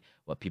see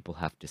what people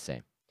have to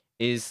say.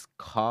 Is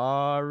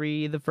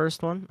Kari the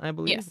first one, I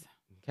believe? yes.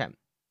 Okay.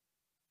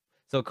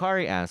 So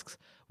Kari asks,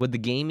 with the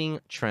gaming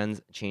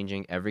trends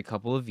changing every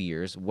couple of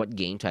years, what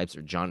game types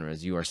or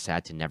genres you are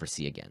sad to never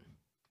see again?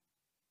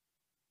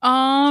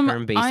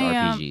 Turn-based I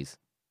am RPGs.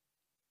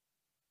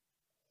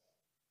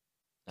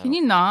 I Can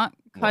don't- you not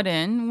What? cut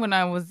in when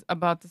I was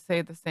about to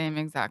say the same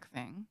exact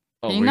thing?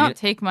 Oh, Can you were not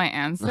take my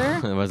answer?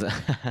 was it?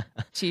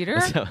 Cheater?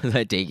 Was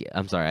I take it?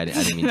 I'm sorry, I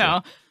didn't mean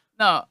to.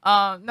 No.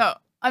 No.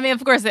 I mean,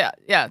 of course,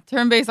 yeah.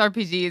 Turn-based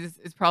RPGs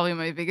is probably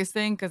my biggest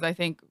thing because I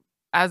think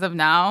as of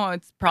now,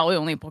 it's probably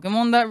only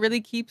Pokemon that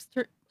really keeps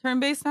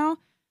turn-based now.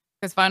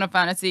 Because Final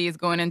Fantasy is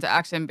going into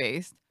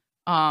action-based.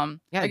 Yeah,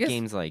 I guess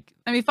games like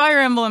I mean Fire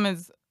Emblem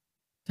is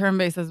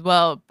turn-based as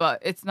well,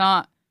 but it's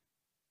not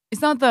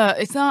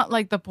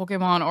like the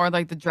Pokemon or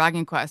like the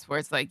Dragon Quest where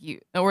it's like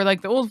or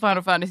like the old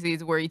Final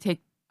Fantasies where you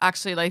take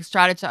actually like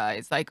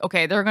strategize like,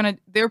 okay,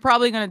 they're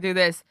probably gonna do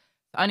this.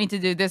 I need to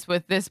do this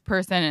with this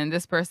person,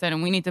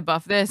 and we need to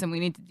buff this and we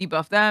need to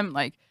debuff them.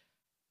 Like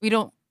we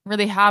don't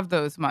really have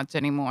those much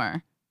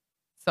anymore.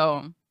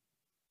 So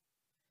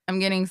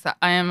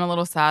I am a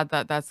little sad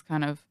that that's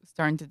kind of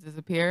starting to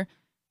disappear.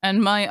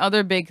 And my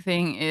other big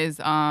thing is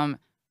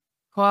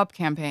co-op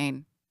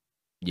campaign.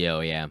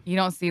 Yeah. You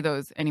don't see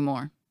those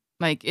anymore.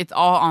 Like it's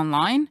all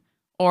online,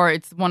 or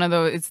it's one of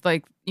those. It's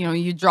like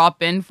you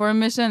drop in for a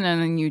mission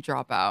and then you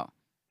drop out.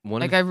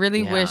 One Like of I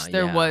really wish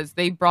there yeah. was.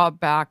 They brought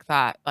back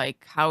that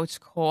like couch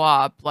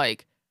co-op.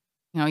 Like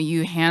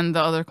you hand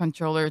the other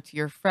controller to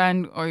your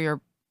friend or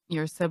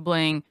your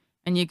sibling,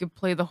 and you could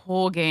play the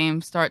whole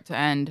game start to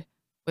end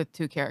with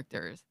two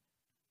characters.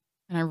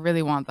 And I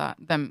really want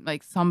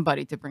like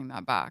somebody to bring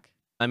that back.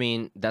 I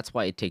mean, that's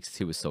why It Takes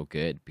Two was so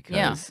good Yeah,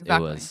 because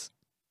exactly.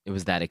 it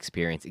was that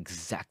experience,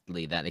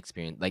 exactly that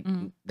experience, like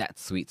Mhm. that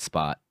sweet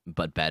spot,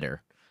 but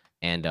better.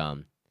 And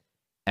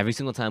every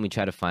single time we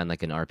try to find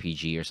like an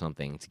RPG or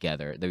something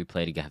together that we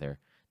play together,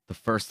 the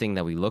first thing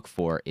that we look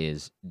for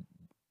is,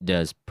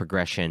 does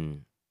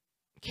progression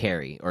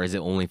carry, or is it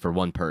only for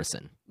one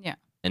person? Yeah.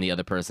 And the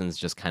other person's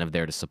just kind of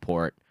there to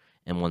support.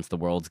 And once the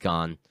world's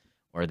gone,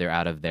 or they're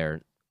out of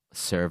their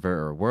server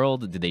or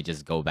world, do they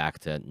just go back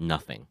to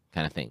nothing,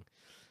 kind of thing?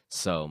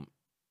 So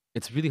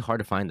it's really hard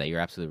to find that. You're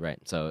absolutely right.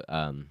 So I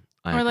Or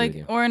agree with like,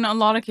 you. or in a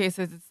lot of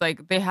cases, it's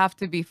like they have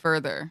to be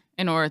further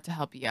in order to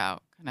help you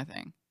out, kind of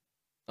thing.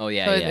 Oh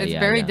yeah, So yeah, it's yeah,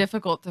 very yeah.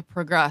 difficult to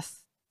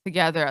progress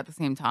together at the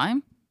same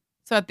time.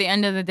 So at the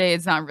end of the day,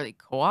 it's not really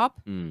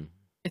co-op. Mm.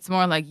 It's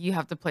more like you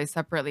have to play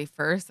separately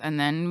first, and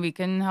then we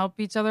can help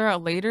each other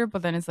out later.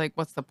 But then it's like,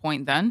 what's the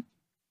point then?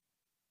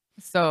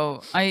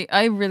 So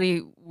I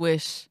really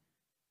wish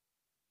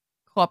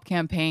co-op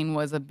campaign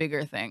was a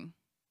bigger thing.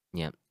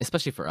 Yeah,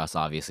 especially for us,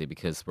 obviously,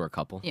 because we're a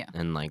couple. Yeah.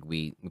 And like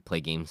we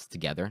play games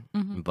together.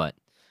 Mhm. But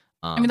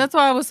I mean, that's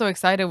why I was so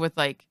excited with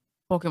like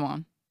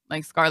Pokemon,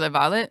 like Scarlet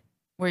Violet,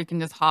 where you can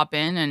just hop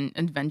in and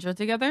adventure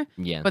together.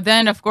 yeah, But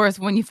then, of course,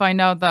 when you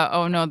find out that,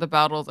 oh no, the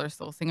battles are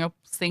still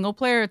single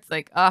player, it's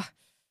like,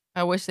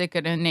 I wish they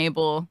could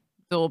enable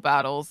dual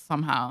battles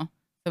somehow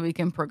so we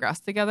can progress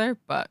together.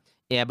 But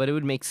yeah, but it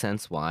would make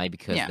sense why,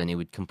 because yeah, then it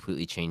would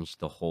completely change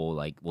the whole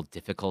like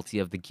difficulty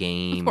of the of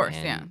game, course,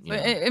 yeah. and So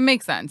it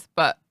makes sense.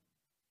 But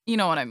you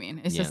know what I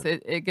mean? It's Yeah. just,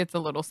 it gets a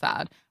little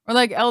sad. Or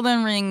like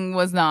Elden Ring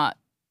was not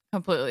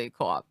completely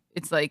co op.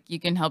 It's like you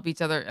can help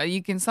each other.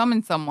 You can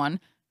summon someone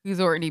who's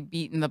already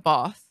beaten the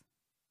boss,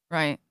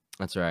 right?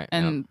 That's right.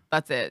 And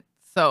that's it.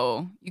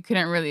 So you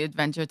couldn't really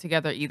adventure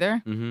together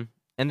either. Mm-hmm.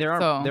 And there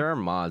So are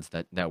mods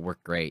that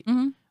work great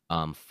mhm,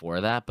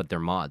 for that, but they're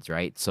mods,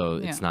 right? So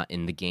yeah. it's not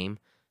in the game.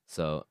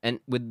 So, and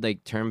with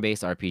like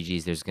turn-based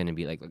RPGs, there's gonna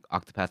be like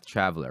Octopath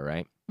Traveler,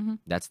 right? Mhm.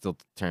 That's still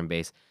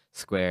turn-based.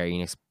 Square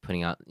Enix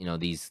putting out,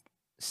 these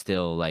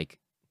still like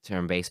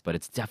turn-based, but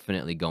it's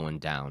definitely going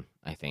down,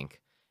 I think.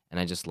 And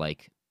I just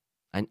like,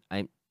 I'm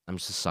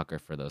just a sucker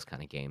for those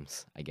kind of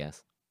games, I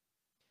guess.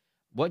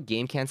 What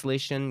game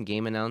cancellation,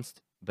 game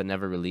announced but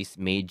never released,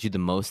 made you the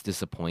most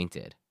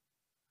disappointed?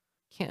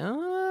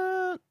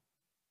 Mm,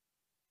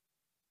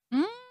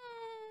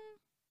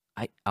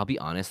 I'll be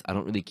honest, I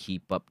don't really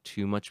keep up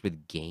too much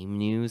with game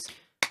news,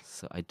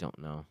 so I don't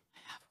know.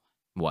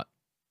 What?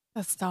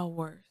 that's Star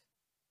Wars.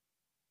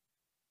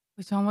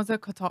 Which one was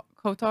it?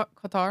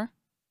 Qatar?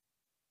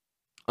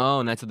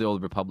 Oh, Knights of the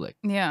Old Republic.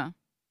 Yeah.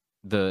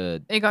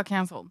 The It got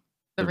canceled.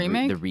 The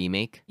remake? the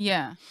remake?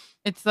 Yeah.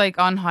 It's like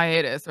on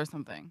hiatus or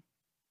something.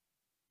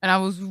 And I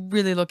was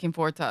really looking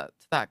forward to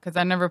that because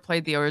I never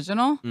played the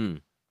original.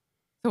 Mm.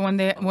 So when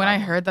Oh, I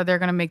wow. heard that they're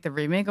gonna make the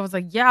remake, I was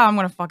like, yeah, I'm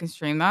gonna fucking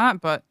stream that.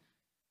 But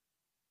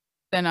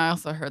then I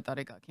also heard that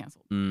it got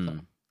canceled. So.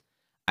 Mm.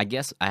 I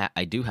guess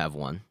I do have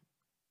one.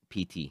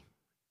 PT.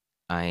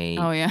 I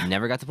Oh yeah.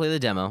 never got to play the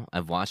demo.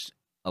 I've watched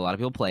a lot of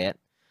people play it,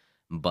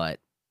 but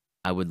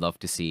I would love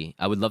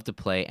to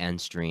play and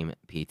stream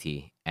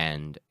PT,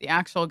 and The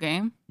actual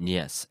game.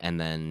 yes, and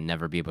then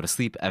never be able to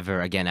sleep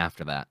ever again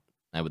after that.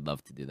 I would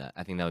love to do that.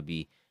 I think that would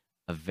be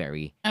a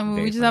very, And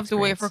very we just fun have to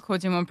wait for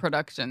experience. Kojima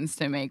Productions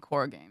to make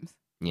horror games.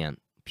 Yeah,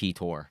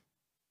 P-Tour.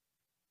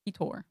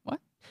 Etor.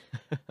 What?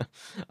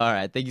 All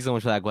right, thank you so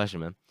much for that question,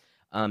 man.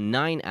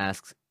 9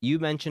 asks, you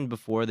mentioned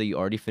before that you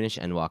already finished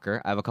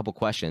Endwalker. I have a couple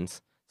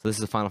questions. So this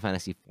is a Final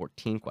Fantasy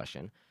 14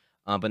 question,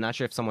 but not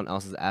sure if someone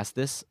else has asked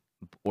this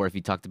or if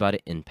you talked about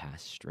it in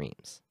past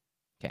streams.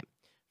 Okay,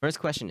 first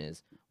question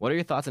is, what are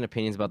your thoughts and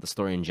opinions about the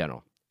story in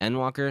general?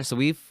 Endwalker. So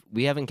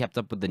we haven't kept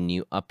up with the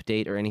new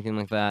update or anything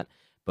like that,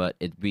 but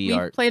we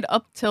are played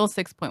up till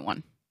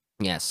 6.1.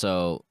 yeah.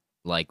 So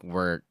like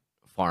we're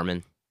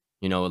farming.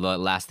 The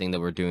last thing that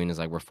we're doing is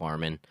like we're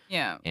farming.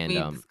 Yeah. And, we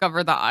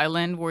discovered the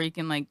island where you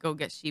can like go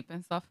get sheep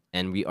and stuff.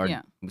 And we are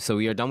Yeah. so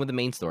we are done with the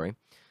main story.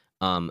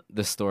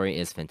 The story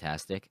is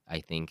fantastic. I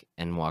think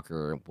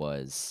Endwalker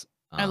was.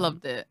 I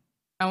loved it.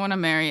 I want to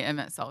marry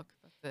Emmett Selk.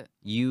 That's it.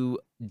 You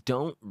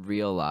don't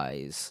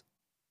realize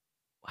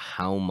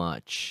how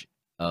much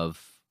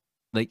of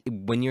like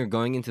when you're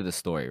going into the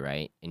story,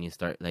 right? And you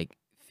start like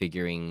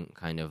figuring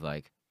kind of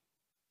like,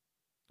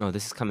 oh,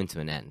 this is coming to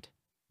an end.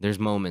 There's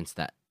moments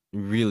that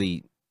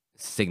really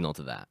signal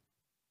to that.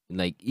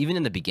 Like even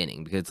in the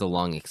beginning, because it's a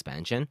long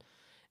expansion,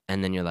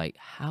 and then you're like,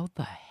 how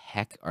the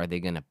heck are they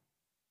gonna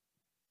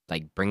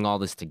like bring all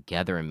this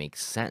together and make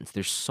sense?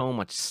 There's so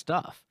much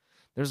stuff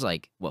there's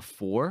like what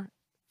 4,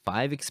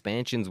 5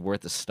 expansions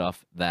worth of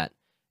stuff that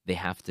they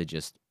have to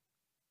just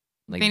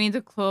like They need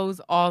to close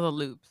all the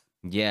loops.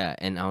 yeah,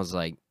 and I was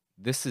like,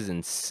 this is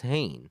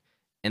insane.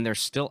 And they're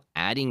still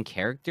adding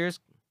characters.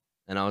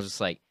 And I was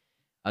just like,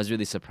 I was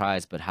really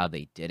surprised, but how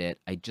they did it.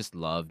 I just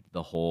loved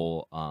the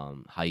whole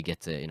how you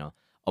get to,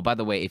 oh, by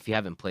the way, if you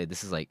haven't played,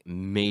 this is like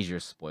major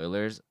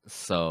spoilers.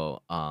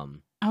 So I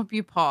hope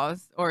you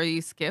pause or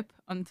you skip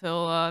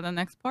until the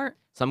next part.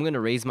 so I'm gonna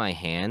raise my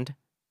hand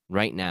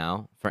right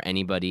now for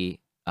anybody.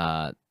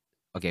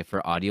 Okay,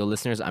 for audio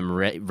listeners, I'm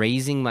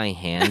raising my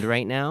hand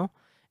right now,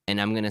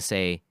 and I'm gonna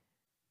say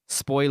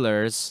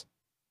spoilers,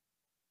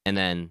 and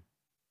then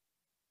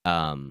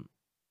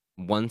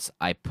once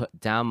I put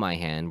down my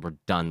hand, we're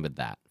done with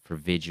that for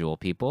visual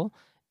people.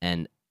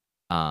 And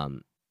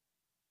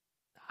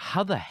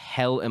how the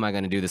hell am I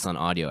gonna do this on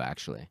audio?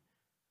 Actually,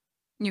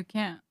 You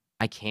can't.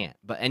 I can't.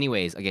 But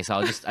anyways, okay, so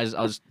I'll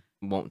just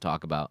won't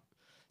talk about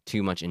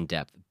too much in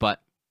depth.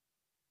 But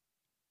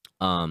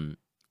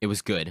it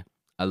was good.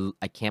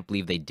 I can't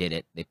believe they did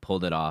it. They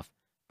pulled it off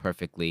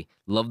perfectly.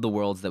 Love the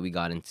worlds that we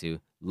got into.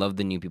 Love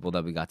the new people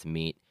that we got to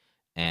meet.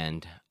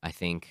 And I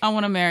think I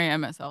want to marry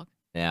MSL.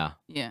 yeah,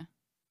 Yeah.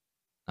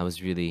 I was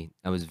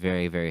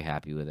very, very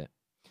happy with it.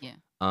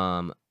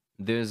 Yeah.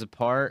 There's a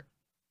part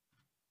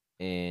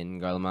in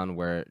Garlemald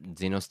where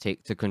Xenos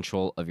took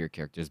control of your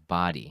character's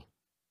body.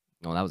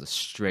 No, that was a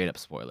straight up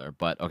spoiler,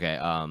 but okay.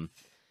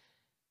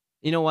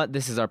 You know what?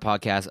 This is our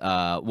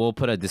podcast. We'll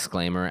put a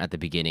disclaimer at the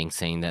beginning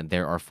saying that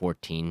there are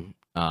 14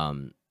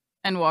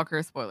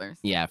 Endwalker spoilers.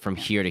 yeah, from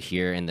here to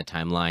here in the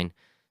timeline.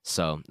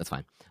 So that's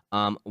fine.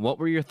 What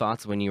were your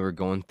thoughts when you were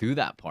going through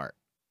that part?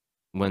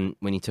 When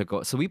you took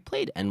over? So we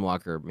played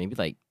Endwalker maybe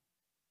like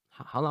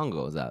how long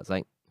ago was that? It's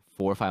like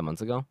 4 or 5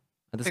 months ago.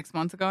 6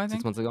 months ago, I think.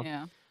 6 months ago.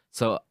 Yeah.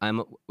 So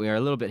we are a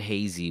little bit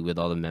hazy with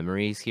all the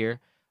memories here.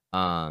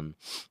 When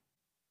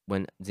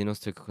Xenos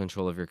took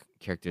control of your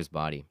character's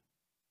body.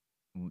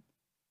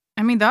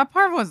 I mean, that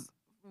part was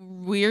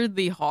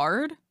weirdly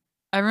hard.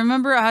 I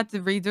remember I had to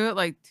redo it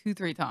like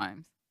 2-3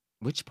 times.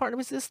 Which part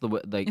was this?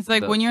 It's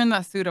like when you're in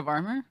that suit of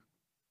armor.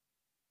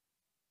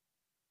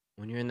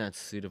 When you're in that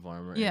suit of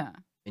armor. Yeah.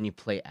 And you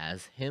play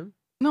as him?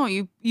 No,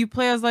 you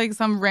play as like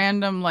some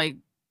random like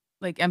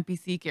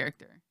NPC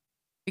character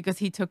because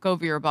he took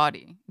over your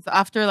body. So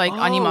after like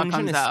Anima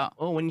comes out.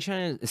 Oh, when you're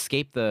trying to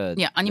escape the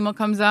Yeah, Anima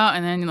comes out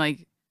and then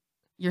like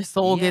your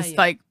soul gets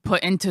like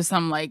put into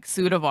some like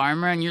suit of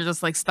armor and you're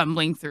just like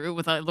stumbling through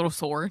with a little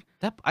sword.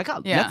 That's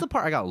the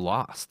part I got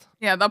lost.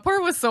 Yeah, that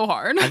part was so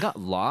hard. I got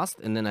lost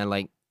and then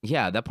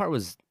that part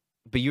was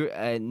but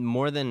you're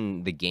more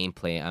than the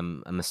gameplay,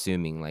 I'm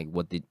assuming like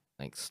what the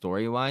like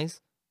story-wise,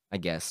 I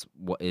guess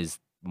what is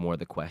more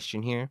the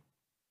question here.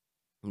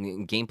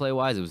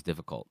 Gameplay-wise, it was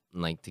difficult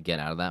like to get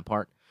out of that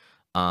part.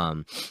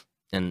 And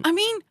I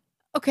mean,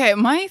 okay,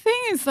 my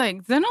thing is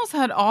like Xenos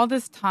had all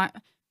this time.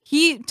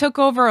 He took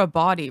over a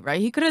body, right?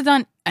 He could have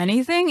done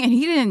anything and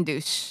he didn't do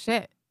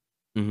shit.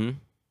 mm-hmm.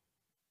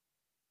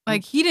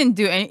 Like he didn't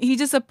do any. He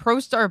just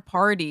approached our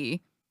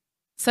party,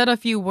 said a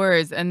few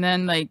words, and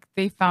then like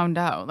they found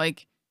out.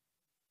 Like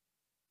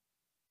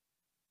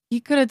he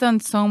could have done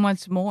so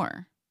much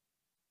more.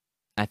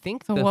 I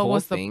think So the what whole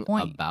was the thing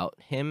point? about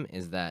him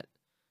is that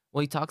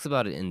well, he talks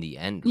about it in the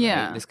end, right?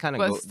 Yeah, This kind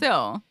but of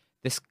still,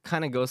 this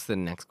kind of goes to the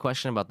next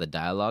question about the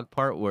dialogue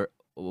part where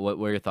what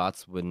were your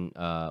thoughts when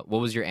what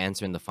was your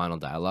answer in the final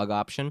dialogue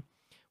option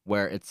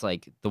where it's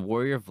like the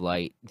Warrior of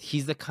Light,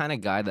 he's the kind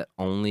of guy that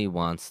only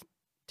wants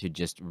to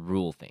just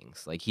rule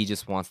things. Like he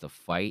just wants to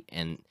fight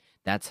and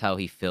that's how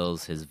he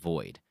fills his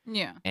void.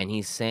 yeah, And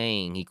he's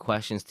saying, he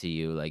questions to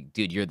you like,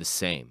 dude, you're the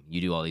same.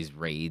 You do all these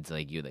raids,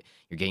 like you're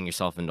getting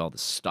yourself into all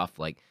this stuff.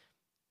 Like,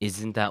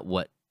 isn't that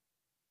what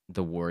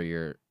the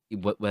warrior,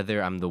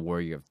 whether I'm the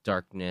warrior of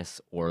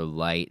darkness or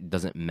light, it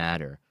doesn't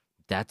matter.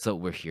 That's what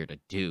we're here to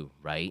do,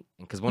 right?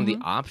 And because one of the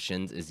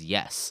options is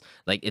yes,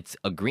 like it's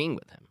agreeing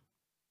with him,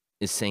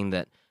 is saying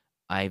that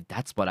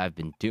that's what I've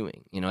been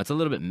doing. You know, it's a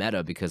little bit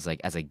meta because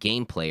like as a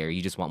game player,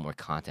 you just want more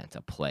content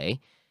to play,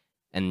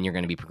 and you're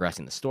going to be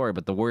progressing the story.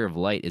 But the Warrior of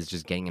Light is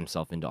just getting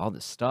himself into all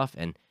this stuff,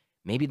 and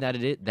maybe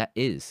that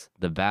is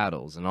the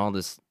battles and all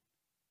this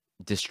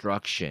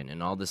destruction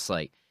and all this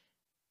like,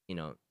 you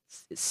know,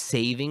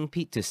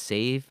 to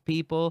save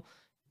people.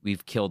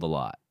 We've killed a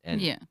lot,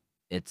 and yeah.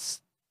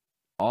 it's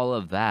all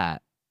of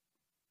that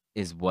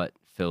is what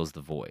fills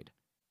the void.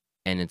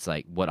 And it's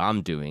like what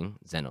I'm doing,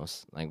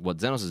 Xenos, like what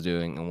Xenos is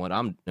doing,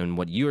 and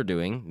what you're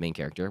doing, main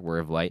character,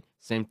 Warrior of Light,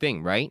 same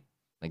thing, right?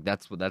 Like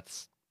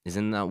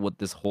isn't that what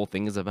this whole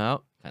thing is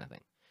about, kind of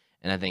thing?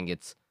 And I think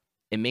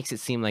it makes it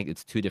seem like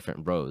it's two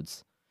different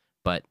roads,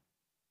 but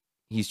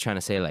he's trying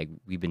to say like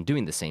we've been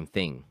doing the same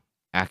thing.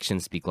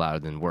 Actions speak louder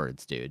than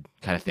words, dude,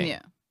 kind of thing.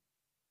 Yeah.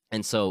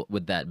 And so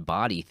with that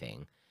body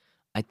thing,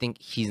 I think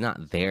he's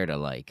not there to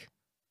like.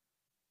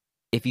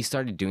 If he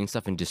started doing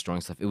stuff and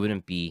destroying stuff, it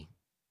wouldn't be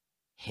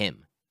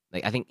him.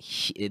 Like I think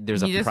He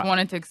just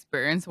wanted to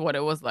experience what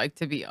it was like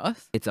to be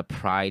us. It's a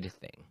pride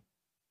thing.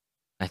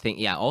 I think,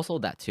 yeah, also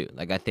that too.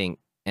 Like I think,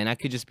 and I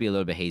could just be a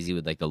little bit hazy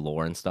with like the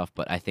lore and stuff,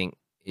 but I think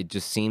it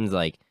just seems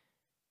like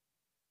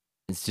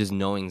it's just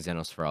knowing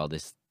Xenos for all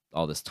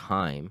this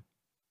time.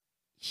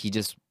 He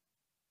just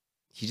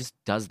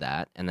does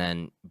that, and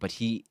then but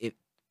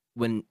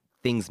when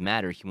things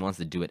matter, he wants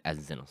to do it as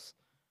Xenos.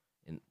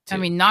 I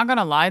mean, not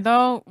gonna lie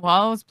though,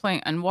 while I was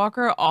playing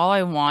Endwalker, all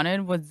I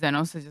wanted was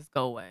Xenos to just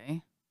go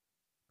away.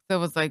 So it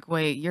was like,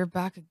 wait, you're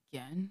back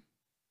again?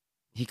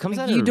 he comes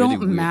Like, out at you a really don't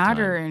weird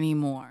matter time.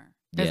 anymore.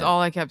 Is Yeah.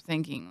 all I kept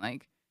thinking.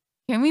 Like,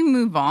 can we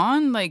move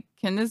on? Like,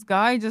 can this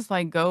guy just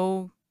like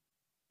go?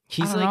 I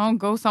He's don't like know,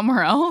 go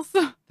somewhere else?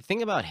 the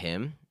thing about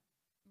him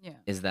Yeah.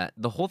 is that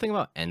the whole thing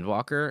about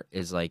Endwalker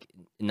is like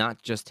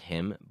not just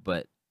him,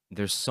 but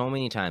there's so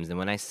many times. And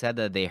when I said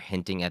that they're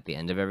hinting at the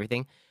end of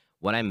everything,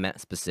 what I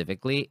meant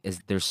specifically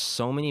is there's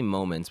so many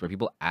moments where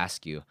people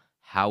ask you,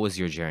 "How was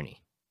your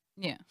journey?"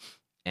 Yeah.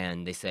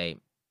 And they say,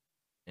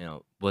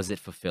 "Was it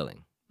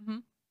fulfilling?" hmm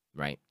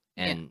Right?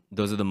 Yeah. And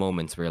those are the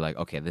moments where you're like,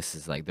 okay, this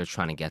is like they're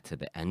trying to get to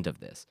the end of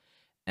this,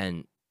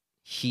 and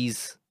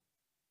he's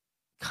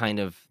kind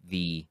of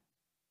the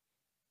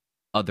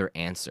other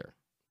answer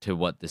to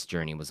what this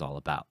journey was all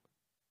about.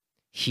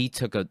 He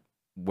took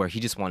where he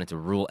just wanted to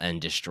rule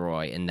and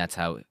destroy, and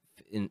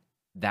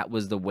that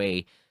was the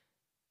way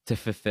to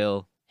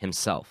fulfill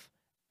himself.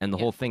 And the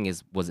Yeah. whole thing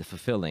was it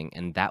fulfilling?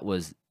 And that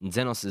was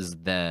Xenos is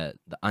the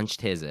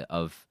antithese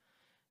of,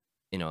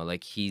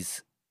 like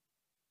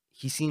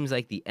he seems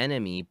like the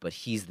enemy, but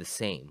he's the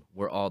same.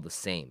 We're all the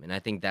same, and I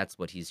think that's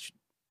what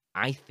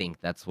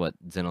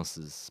Xenos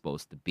is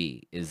supposed to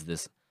be. Is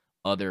this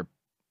other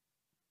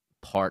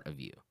part of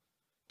you?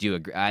 Do you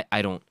agree?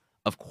 I don't.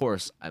 Of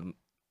course, I'm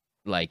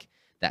like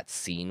that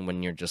scene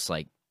when you're just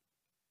like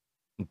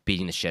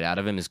beating the shit out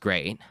of him is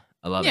great.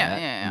 I love Yeah,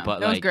 that. yeah.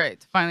 But It was like, great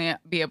to finally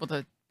be able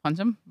to punch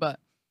him. But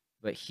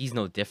he's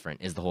no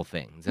different. Is the whole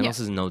thing. yeah, Xenos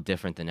is no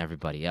different than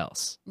everybody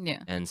else.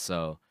 yeah, And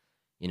so,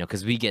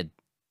 because we get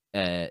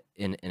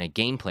in a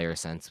game player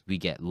sense, we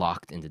get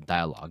locked into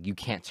dialogue. You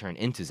can't turn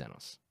into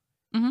Xenos,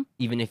 Mhm.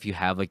 even if you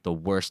have like the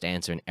worst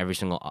answer in every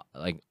single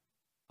like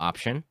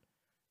option.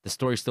 The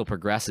story still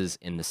progresses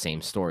in the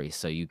same story,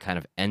 so you kind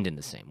of end in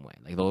the same way.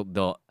 Like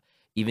they'll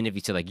even if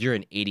you say like you're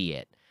an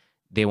idiot,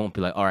 they won't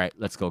be like, all right,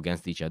 let's go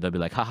against each other. They'll be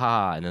like, ha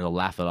ha, ha, and then they'll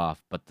laugh it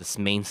off. But this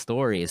main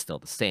story is still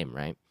the same,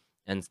 right?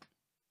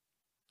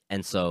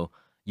 And so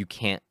you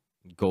can't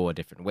go a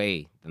different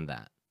way than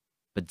that.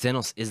 But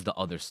Xenos is the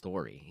other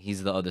story.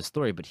 He's the other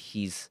story, but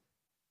he's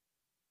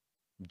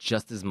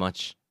just as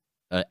much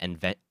an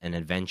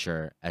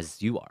adventure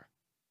as you are.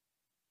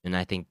 And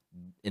I think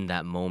in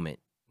that moment,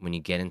 when you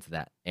get into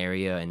that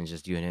area and it's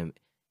just you and him,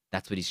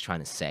 that's what he's trying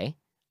to say,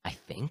 I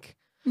think.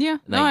 yeah.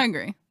 No, Like, I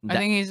agree. I that-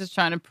 think he's just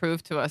trying to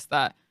prove to us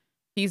that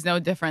he's no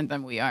different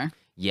than we are,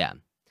 Yeah.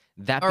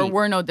 That or being,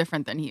 we're no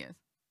different than he is.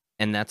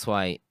 and that's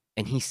why,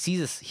 and he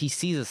sees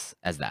us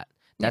as that.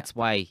 That's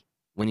why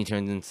when he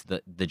turns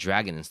into the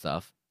dragon and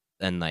stuff,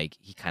 and like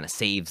he kind of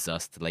saves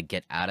us to like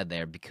get out of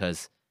there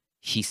because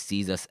he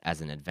sees us as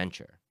an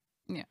adventure.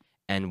 Yeah.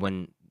 And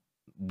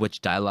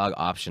which dialogue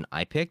option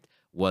I picked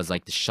was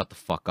like the shut the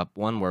fuck up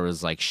one, where it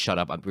was like shut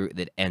up,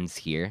 that ends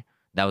here.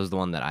 That was the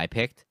one that I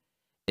picked,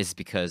 is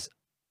because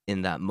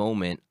in that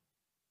moment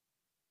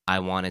I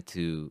wanted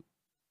to,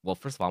 well,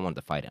 first of all, I wanted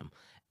to fight him,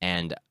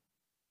 and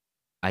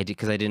I did,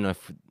 because I didn't know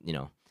if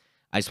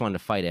I just wanted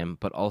to fight him,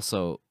 but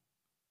also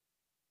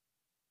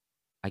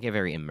I get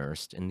very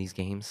immersed in these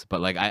games.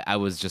 But like I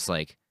was just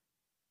like,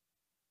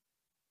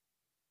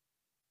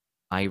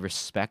 I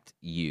respect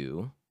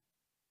you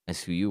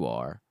as who you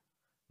are,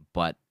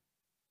 but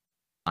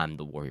I'm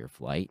the warrior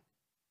of light,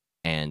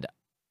 and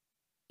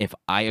if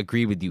I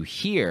agree with you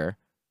here,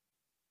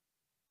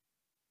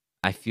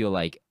 I feel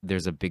like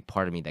there's a big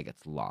part of me that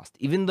gets lost.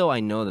 Even though I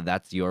know that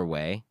that's your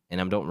way, and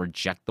I don't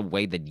reject the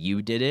way that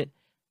you did it,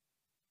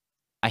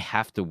 I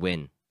have to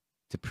win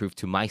to prove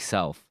to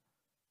myself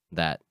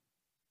that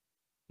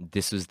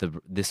this was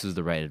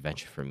the right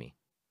adventure for me.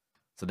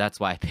 So that's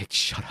why I picked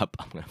shut up,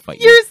 I'm gonna fight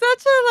you.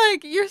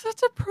 You're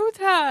such a pro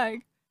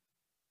tag.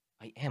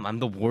 I am. I'm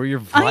the warrior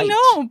of light. I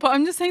know, but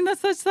I'm just saying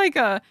that's such like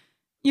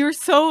you're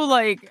so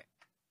like,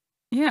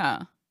 yeah.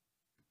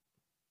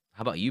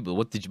 How about you, Bill?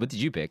 What did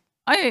you pick?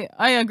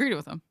 I agreed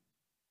with him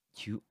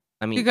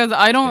I mean, because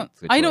I don't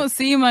it's a good choice.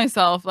 see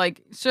myself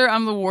like, sure,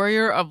 I'm the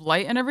warrior of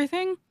light and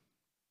everything,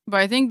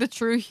 but I think the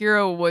true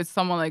hero was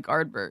someone like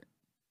Ardbert,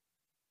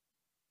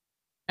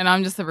 and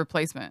I'm just a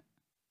replacement.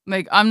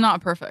 Like, I'm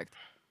not perfect,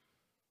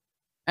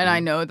 and I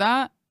Mhm. know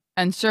that.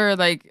 And sure,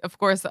 like, of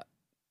course,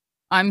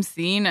 I'm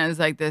seen as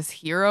like this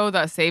hero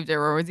that saved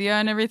Erosia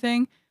and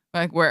everything,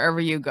 like wherever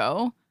you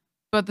go.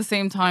 But at the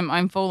same time,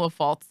 I'm full of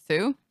faults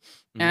too.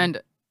 Mhm.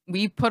 And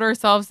we put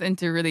ourselves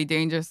into really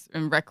dangerous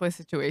and reckless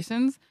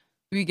situations.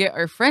 We get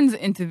our friends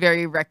into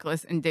very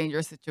reckless and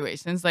dangerous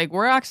situations. Like,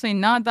 we're actually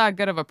not that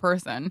good of a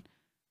person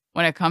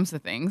when it comes to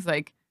things.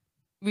 Like,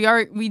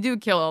 we do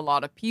kill a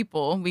lot of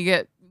people.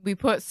 We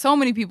put so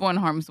many people in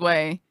harm's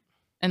way.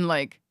 And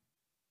like,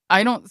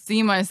 I don't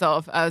see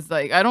myself as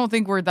like, I don't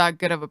think we're that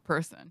good of a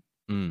person.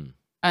 Mm.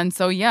 And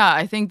so, yeah,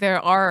 I think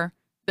there's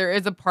there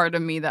is a part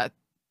of me that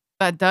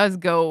does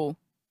go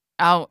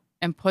out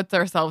and puts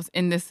ourselves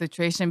in this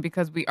situation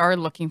because we are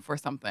looking for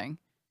something,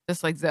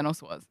 just like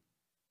Xenos was.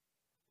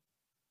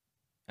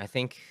 I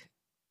think,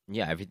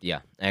 yeah, I agree. Yeah,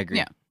 I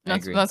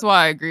agree. that's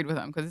why I agreed with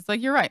him, because it's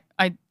like, you're right.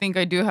 I think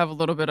I do have a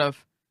little bit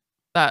of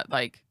that,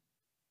 like,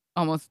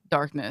 almost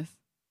darkness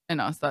in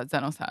us that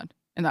Xenos had,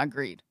 and that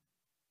greed.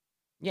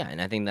 Yeah,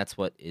 and I think that's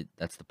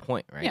the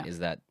point, right? Yeah. Is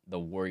that the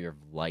warrior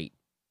of light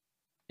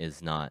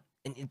is not,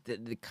 and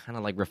it kind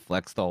of like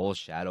reflects the whole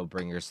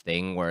Shadowbringers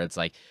thing, where it's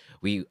like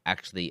we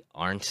actually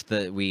aren't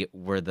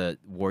we're the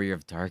warrior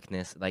of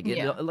darkness. Like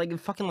Yeah. it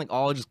fucking like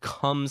all just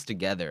comes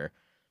together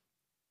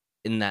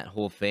in that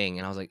whole thing,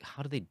 and I was like,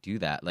 how do they do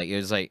that? Like it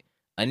was like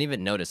I didn't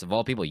even notice. Of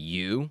all people,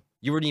 you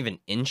weren't even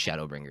in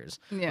Shadowbringers.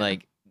 Yeah.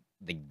 Like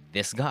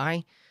this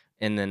guy,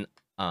 and then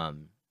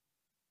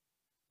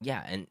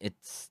yeah, and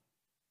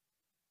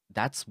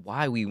that's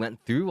why we went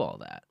through all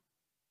that.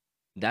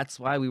 That's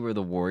why we were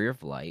the warrior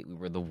of light. We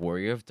were the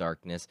warrior of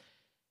darkness.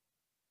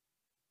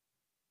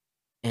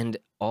 And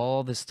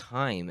all this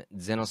time,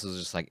 Xenos was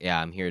just like,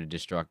 yeah, I'm here to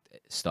destruct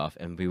stuff.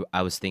 And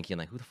I was thinking,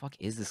 like, who the fuck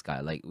is this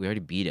guy? Like, we already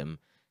beat him,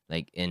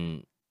 like,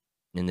 in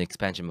the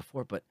expansion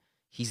before. But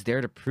he's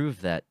there to prove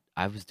that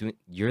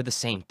you're the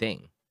same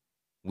thing.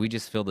 We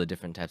just fill the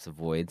different types of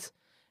voids.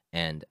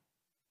 And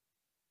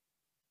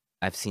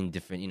I've seen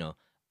different,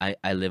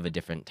 I live a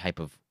different type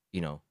of,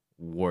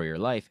 warrior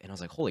life. And I was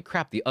like, holy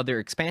crap, the other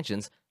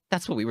expansions,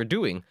 that's what we were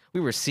doing. We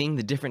were seeing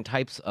the different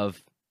types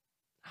of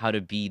how to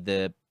be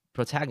the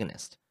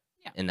protagonist.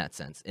 Yeah. In that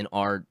sense. And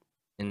I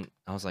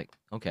was like,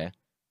 okay,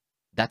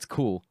 that's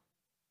cool.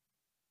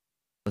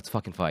 Let's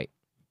fucking fight.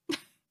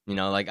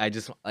 Like I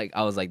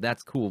was like,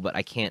 that's cool, but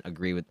I can't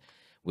agree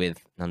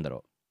with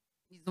Nandaro.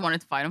 You just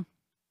wanted to fight him.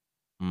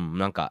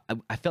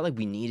 I felt like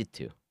we needed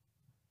to.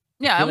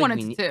 Yeah, I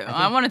wanted to too.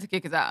 I wanted to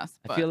kick his ass.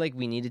 I feel like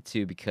we needed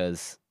to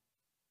because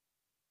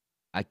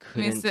I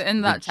couldn't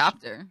in that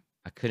chapter.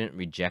 I couldn't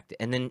reject it.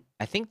 And then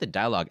I think the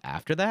dialogue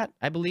after that,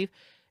 I believe,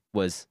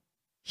 was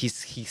he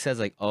says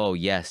like, "Oh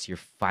yes, you're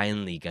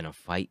finally gonna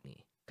fight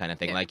me," kind of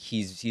thing. Yeah. Like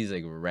he's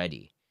like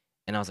ready.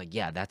 And I was like,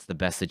 yeah, that's the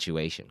best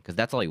situation because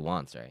that's all he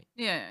wants, right?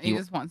 Yeah, he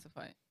just wants to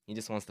fight. He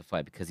just wants to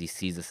fight because he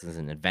sees this as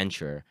an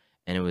adventure.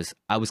 And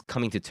I was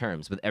coming to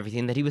terms with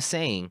everything that he was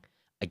saying.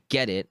 I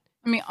get it.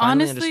 I mean,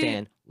 finally honestly,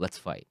 understand. Let's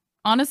fight.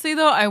 Honestly,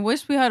 though, I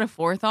wish we had a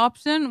fourth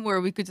option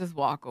where we could just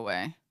walk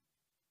away.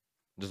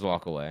 Just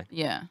walk away.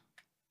 Yeah.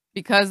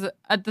 Because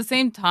at the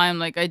same time,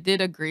 like, I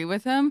did agree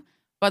with him,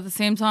 but at the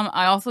same time,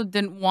 I also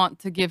didn't want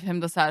to give him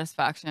the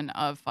satisfaction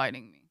of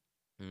fighting me.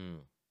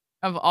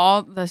 Of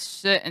all the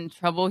shit and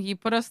trouble he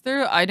put us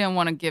through, I didn't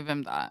want to give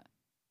him that.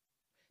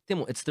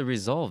 It's the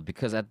resolve,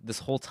 because at this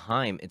whole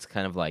time, it's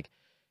kind of like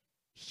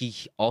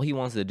all he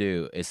wants to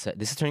do is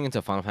this is turning into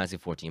a Final Fantasy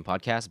 14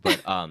 podcast,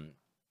 but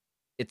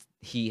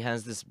he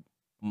has this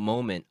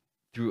moment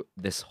through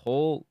this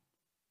whole,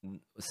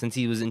 since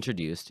he was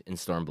introduced in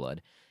Stormblood,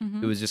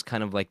 it was just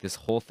kind of like this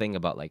whole thing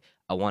about like,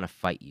 I want to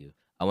fight you.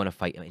 I want to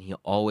fight you. And he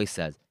always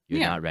says,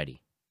 you're not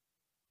ready.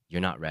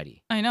 You're not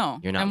ready. I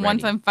know. You're not ready. And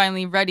once I'm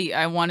finally ready,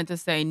 I wanted to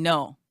say,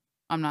 no,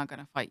 I'm not going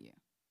to fight you.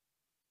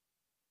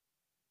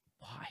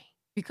 Why?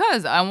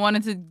 Because I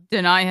wanted to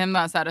deny him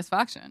that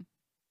satisfaction.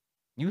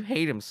 You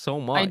hate him so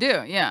much. I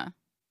do, yeah.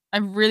 I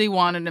really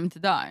wanted him to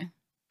die.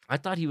 I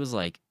thought he was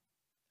like,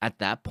 at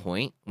that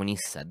point, when he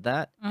said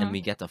that, and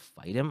we get to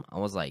fight him, I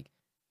was like,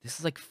 this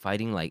is like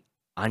fighting like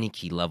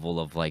Aniki level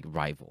of like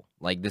rival.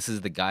 Like, this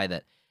is the guy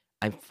that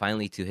I'm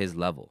finally to his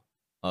level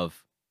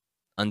of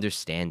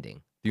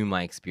understanding through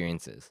my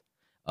experiences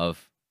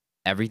of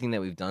everything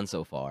that we've done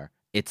so far.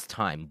 It's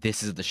time.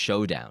 This is the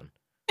showdown.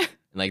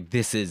 Like,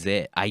 this is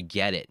it. I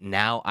get it.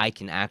 Now I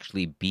can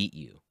actually beat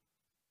you.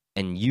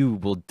 And you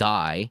will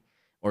die,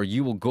 or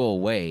you will go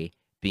away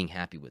being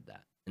happy with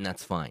that. And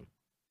that's fine.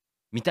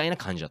 みたいな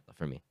感じだった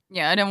for me.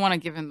 Yeah, I didn't want to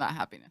give him that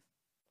happiness.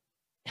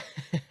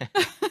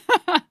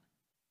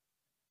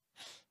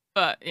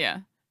 But,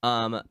 yeah.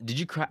 Did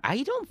you cry?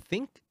 I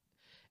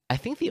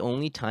think the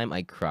only time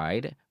I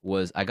cried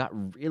was I got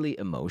really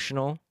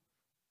emotional.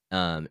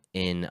 I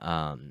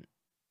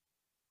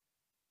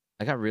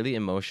got really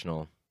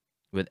emotional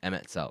with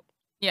Emmett Selk.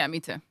 Yeah, me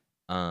too.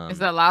 It's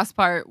that last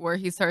part where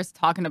he starts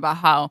talking about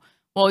how,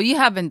 well, you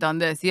haven't done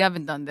this, you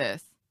haven't done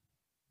this.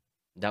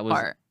 That was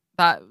part.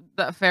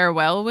 That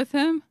farewell with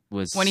him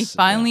was when he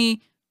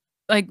finally,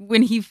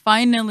 when he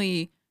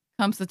finally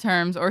comes to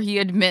terms, or he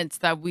admits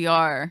that we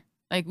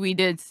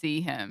did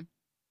see him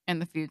in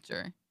the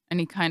future, and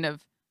he kind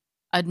of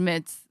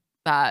admits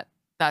that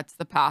that's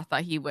the path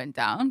that he went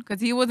down,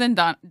 because he was in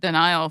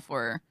denial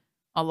for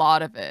a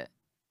lot of it,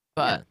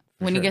 but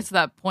when he gets to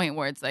that point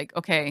where it's like,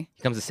 okay,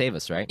 he comes to save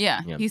us, right?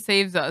 Yeah, he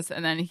saves us,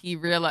 and then he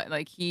realized,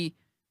 he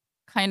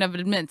kind of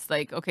admits,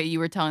 okay, you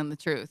were telling the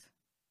truth,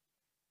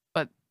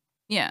 but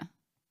yeah,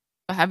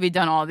 but have you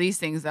done all these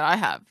things that I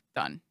have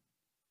done?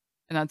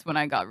 And that's when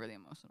I got really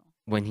emotional.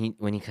 When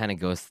he kind of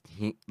goes,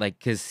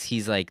 because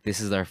he's like, this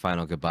is our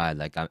final goodbye.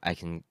 Like, I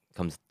can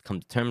come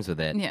to terms with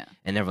it, Yeah.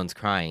 and everyone's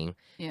crying,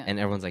 Yeah. and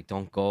everyone's like,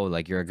 "Don't go,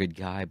 like you're a good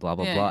guy," blah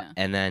blah Yeah. blah, Yeah.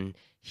 and then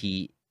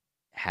he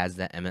has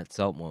that Emmett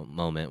Till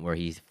moment where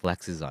he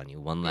flexes on you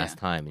one Yeah. last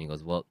time, and he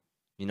goes, "Well,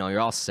 you're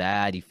all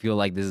sad, you feel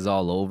like this is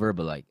all over,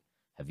 but like,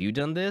 have you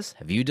done this?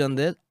 Have you done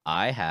this?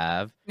 I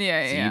have.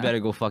 Yeah. So you Yeah. better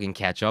go fucking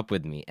catch up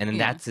with me." And then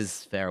Yeah. that's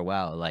his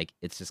farewell. Like,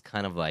 it's just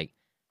kind of like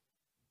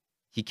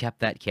he kept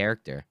that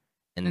character,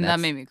 and And that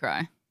that's made me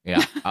cry.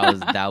 yeah.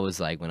 That was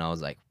like when I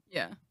was like,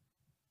 Yeah.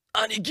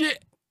 Aniki,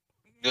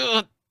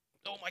 oh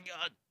my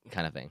god,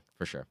 kind of thing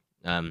for sure.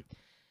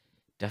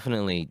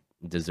 Definitely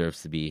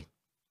deserves to be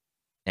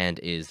and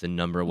is the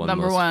number one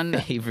Number most one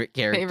favorite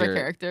favorite character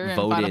character in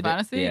voted. Final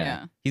Fantasy. Yeah,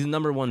 Yeah. he's the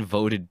number one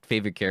voted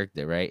favorite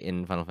character, right,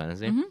 in Final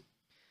Fantasy. Mhm.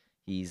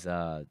 He's He's one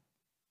of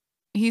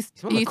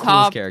the he coolest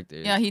topped.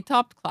 characters. Yeah, he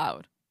topped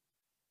Cloud,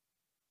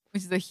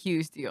 which is a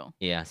huge deal.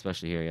 Yeah,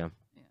 especially here. Yeah.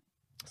 Yeah.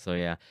 So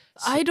yeah.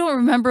 I don't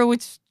remember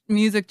which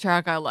music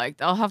track I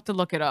liked. I'll have to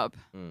look it up.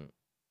 Mm.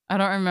 I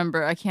don't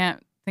remember. I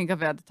can't think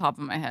of it at the top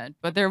of my head.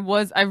 But I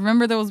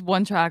remember there was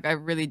one track I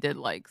really did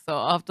like. So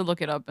I'll have to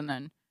look it up and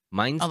then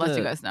Mine's I'll let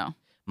you guys know.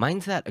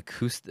 Mine's that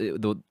acoustic.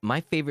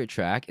 My favorite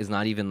track is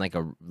not even like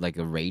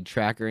a raid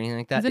track or anything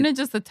like that. Isn't it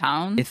just the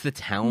town? It's the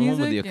town one with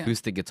the music? Yeah.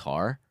 acoustic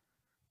guitar.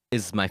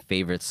 Is my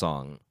favorite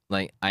song.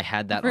 Like I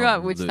had that. I forgot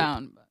on which loop.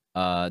 town.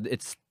 But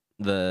It's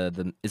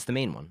it's the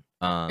main one.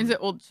 is it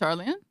Old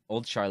Charlian?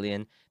 Old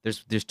Charlian?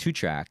 There's two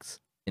tracks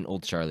in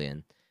Old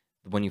Charlian.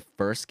 When you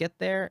first get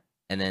there,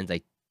 and then it's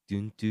like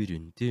dun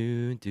dun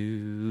dun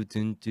dun dun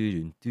dun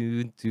dun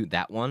dun dun.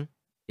 That one.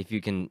 If you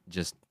can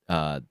just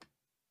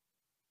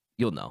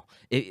you'll know.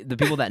 The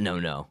people that know.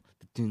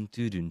 Dun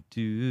dun dun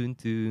dun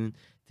dun.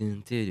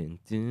 Dun, dun, dun,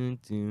 dun,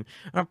 dun.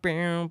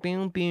 Bow,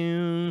 bow,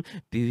 bow.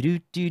 Boo, doo,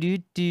 doo, doo,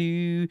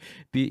 doo.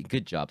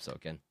 Good job,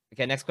 Soken.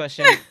 Okay, next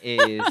question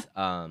is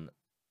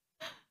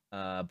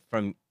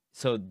from.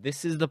 So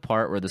this is the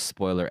part where the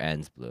spoiler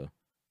ends, Blue.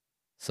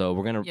 So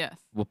Yes.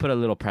 we'll put a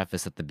little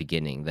preface at the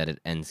beginning that it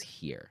ends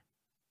here.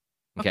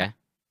 Okay.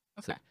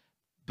 Okay. So,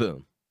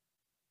 boom.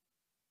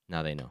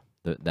 Now they know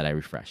that I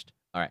refreshed.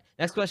 All right.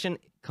 Next question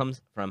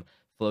comes from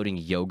Floating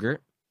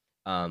Yogurt.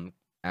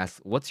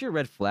 Asks, what's your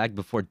red flag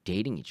before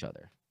dating each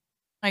other?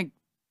 Like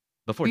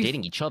Before bef-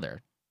 dating each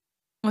other?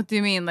 What do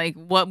you mean? Like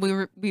what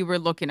we were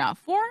looking out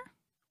for?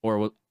 Or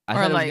I Or thought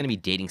it was like- gonna be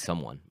dating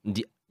someone.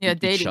 Yeah, each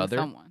dating other?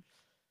 someone.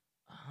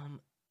 Dating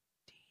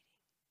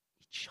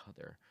each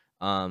other.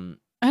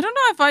 I don't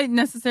know if I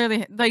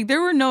necessarily like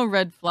there were no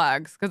red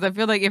flags because I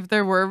feel like if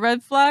there were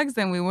red flags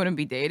then we wouldn't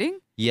be dating.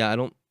 Yeah, I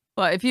don't.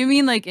 But if you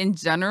mean like in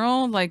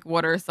general, like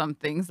what are some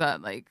things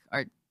that like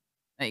are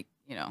like,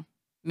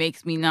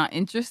 makes me not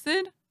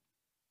interested?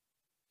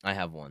 I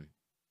have one.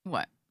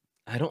 What?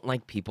 I don't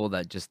like people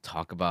that just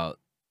talk about.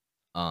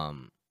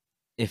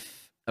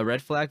 If a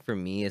red flag for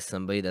me is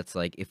somebody that's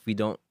like, if we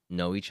don't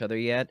know each other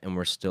yet and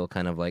we're still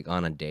kind of like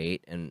on a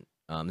date and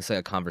it's like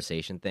a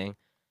conversation thing.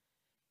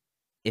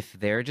 If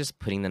they're just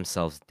putting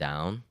themselves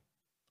down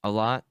a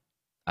lot,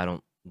 I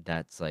don't.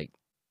 That's like,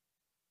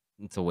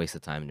 it's a waste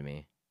of time to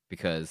me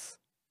because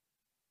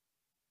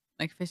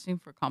Like fishing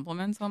for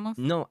compliments almost?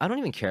 no, I don't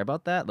even care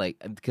about that. Like,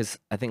 because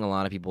I think a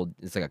lot of people,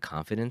 it's like a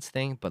confidence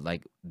thing. But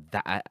like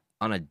that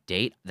on a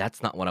date,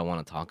 that's not what I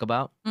want to talk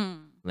about.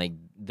 Mm. Like,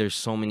 there's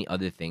so many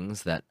other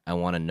things that I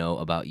want to know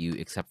about you,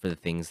 except for the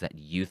things that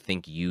you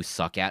think you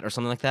suck at or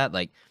something like that.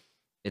 Like,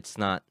 it's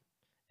not,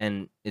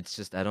 and it's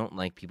just I don't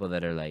like people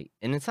that are like,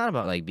 and it's not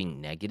about like being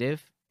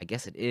negative. I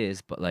guess it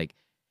is, but like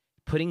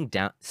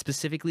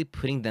specifically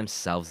putting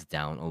themselves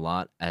down a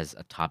lot as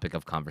a topic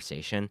of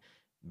conversation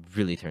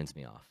really turns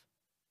me off.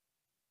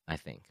 I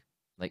think.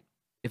 Like,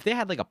 if they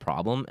had like a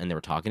problem and they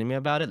were talking to me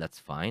about it, that's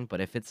fine. But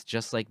if it's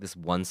just like this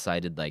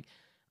one-sided, like,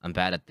 I'm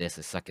bad at this,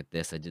 I suck at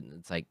this, I didn't.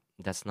 It's like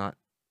that's not.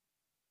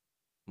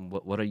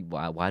 What are you?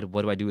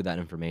 What do I do with that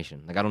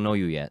information? Like, I don't know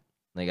you yet.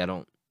 Like, I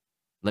don't.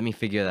 Let me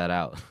figure that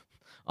out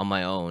on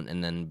my own,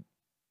 and then,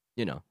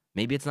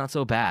 maybe it's not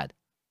so bad.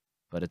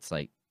 But it's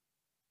like,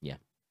 yeah.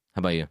 How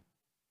about you?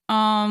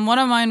 One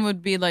of mine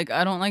would be like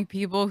I don't like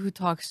people who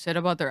talk shit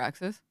about their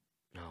exes.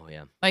 Oh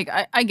yeah. Like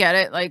I get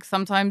it. Like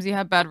sometimes you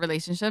have bad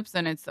relationships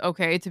and it's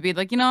okay to be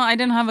like, I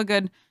didn't have a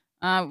good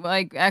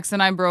like ex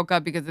and I broke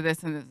up because of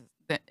this and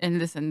this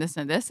and this and this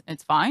and this.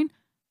 It's fine.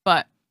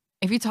 But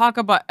if you talk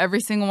about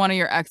every single one of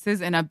your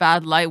exes in a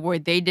bad light where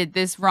they did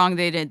this wrong,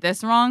 they did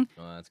this wrong,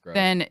 Oh, that's gross.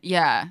 then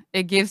yeah,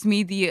 it gives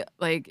me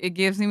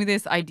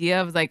this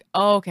idea of like,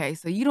 oh, okay,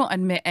 so you don't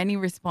admit any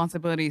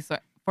responsibilities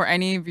for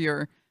any of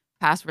your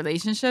past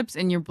relationships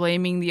and you're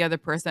blaming the other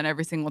person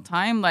every single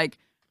time. Like,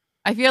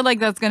 I feel like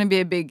that's going to be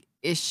a big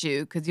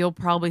issue because you'll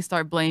probably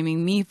start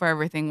blaming me for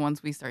everything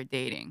once we start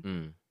dating.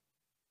 Mm.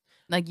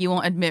 Like, you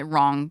won't admit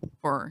wrong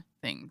for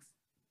things.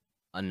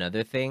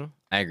 Another thing,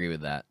 I agree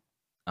with that.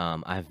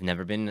 I've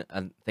never been,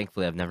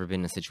 thankfully, I've never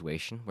been in a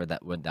situation where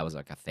that was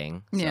like a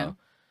thing. So Yeah.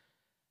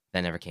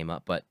 that never came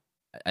up, but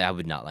I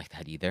would not like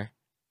that either.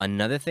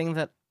 Another thing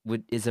that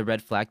is a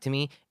red flag to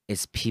me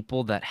is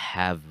people that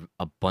have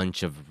a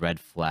bunch of red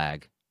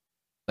flag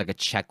like a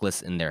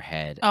checklist in their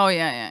head, Oh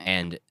yeah.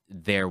 and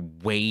they're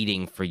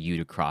waiting for you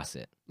to cross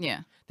it.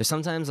 Yeah. There's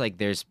sometimes like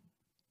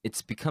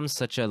it's become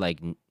such a like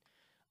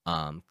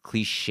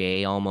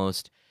cliche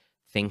almost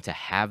thing to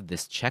have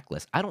this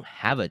checklist. I don't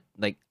have it.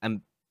 Like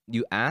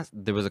you asked,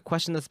 there was a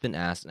question that's been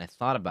asked, and I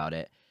thought about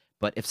it.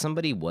 But if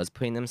somebody was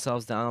putting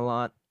themselves down a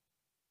lot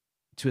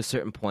to a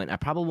certain point, I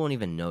probably won't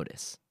even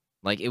notice.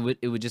 Like it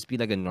would just be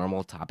like a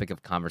normal topic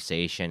of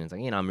conversation. It's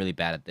like, I'm really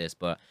bad at this,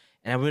 and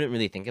I wouldn't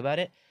really think about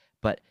it.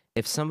 But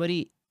if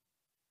somebody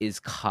is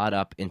caught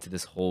up into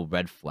this whole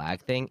red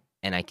flag thing,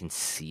 and I can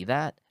see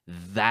that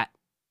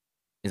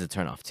is a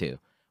turnoff too.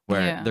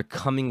 Where Yeah. they're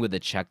coming with a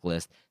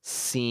checklist,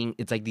 seeing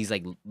it's like these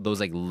like those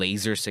like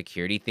laser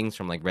security things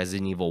from like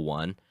Resident Evil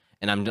 1,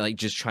 and I'm like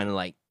just trying to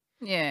like,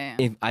 Yeah.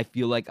 if I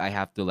feel like I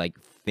have to like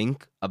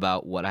think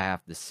about what I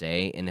have to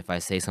say, and if I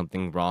say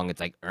something wrong, it's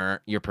like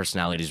your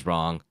personality is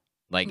wrong.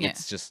 Like Yeah.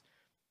 it's just,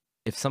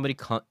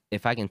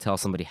 if I can tell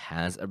somebody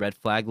has a red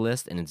flag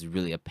list and it's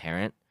really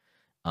apparent,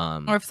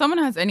 Or if someone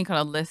has any kind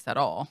of list at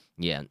all.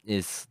 yeah,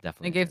 it's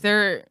Like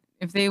definitely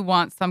if they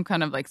want some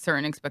kind of like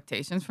certain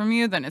expectations from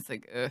you, then it's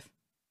like ugh.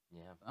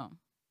 yeah. Oh.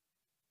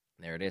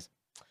 There it is.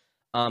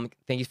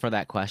 Thank you for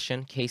that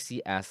question.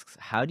 Casey asks,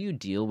 how do you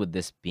deal with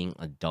this being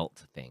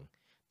adult thing?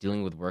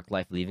 Dealing with work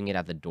life, leaving it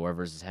at the door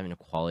versus having a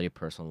quality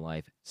personal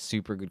life.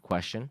 Super good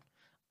question.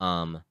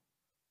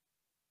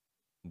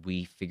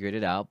 We figured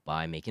it out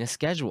by making a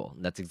schedule.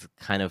 That's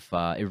kind of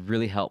it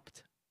really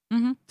helped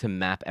Mm-hmm. to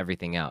map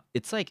everything out.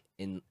 It's like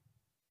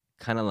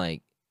kind of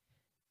like,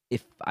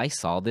 if I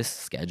saw this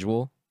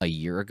schedule a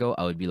year ago,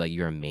 I would be like,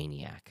 you're a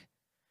maniac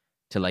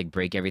to like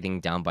break everything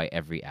down by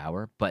every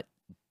hour. But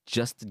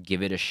just to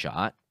give it a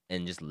shot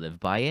and just live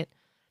by it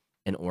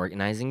and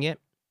organizing it,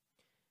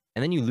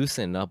 and then you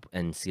loosen it up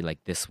and see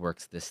like this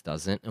works, this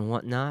doesn't, and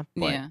whatnot.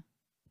 But Yeah.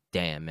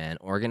 damn, man,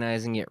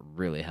 organizing it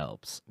really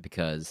helps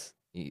because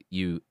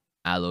you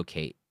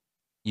allocate.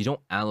 You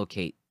don't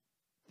allocate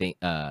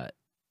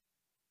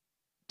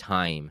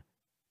time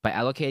by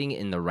allocating it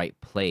in the right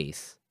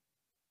place.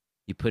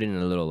 You put it in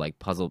a little like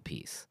puzzle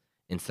piece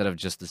instead of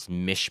just this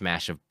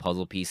mishmash of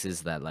puzzle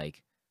pieces that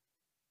like,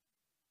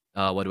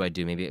 what do I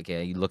do? Maybe,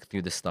 okay, you look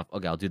through this stuff.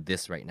 Okay, I'll do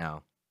this right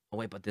now. Oh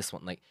wait, but this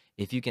one, like,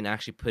 if you can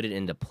actually put it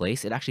into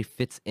place, it actually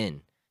fits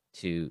in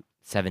to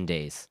 7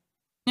 days.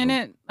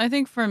 And I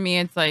think for me,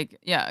 it's like,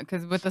 yeah,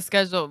 because with the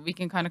schedule, we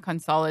can kind of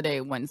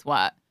consolidate when's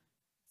what.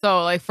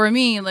 So, like, for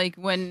me, like,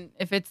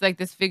 if it's like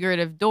this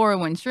figurative door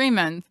when stream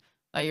ends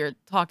that you're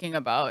talking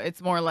about,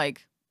 it's more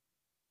like,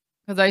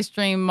 because I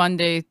stream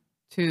Monday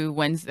to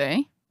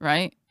Wednesday,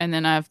 right? And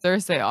then I have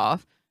Thursday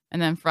off,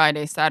 and then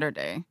Friday,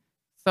 Saturday.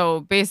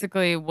 So,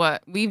 basically,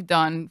 what we've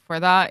done for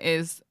that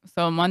is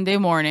so Monday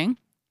morning,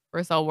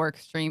 first I'll work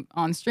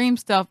stream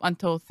stuff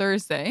until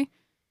Thursday.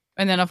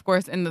 And then, of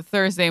course, in the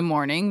Thursday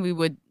morning, we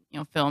would,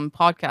 film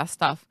podcast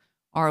stuff,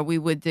 or we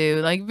would do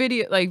like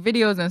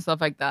videos and stuff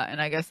like that. And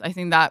I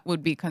think that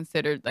would be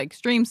considered like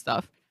stream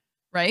stuff,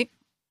 right?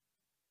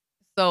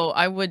 So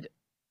I would,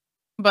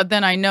 but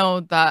then I know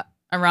that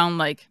around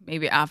like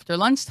maybe after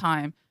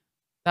lunchtime,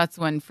 that's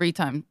when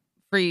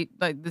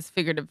like this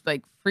figurative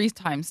like free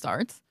time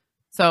starts.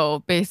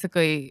 So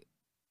basically,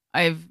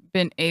 I've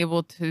been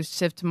able to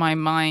shift my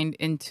mind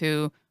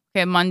into,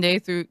 okay, Monday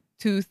through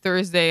to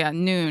Thursday at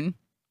noon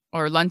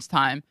or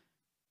lunchtime.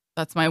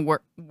 That's my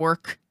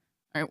work.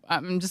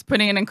 I'm just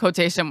putting it in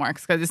quotation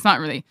marks because it's not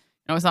really,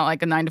 it's not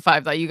like a 9 to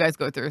 5 that you guys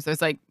go through. So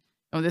it's like,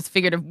 this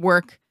figurative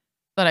work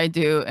that I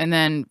do. And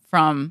then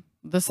from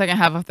the second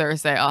half of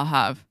Thursday, I'll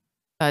have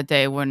that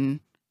day when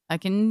I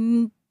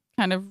can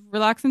kind of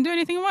relax and do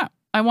anything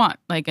I want,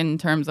 like in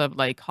terms of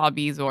like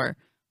hobbies or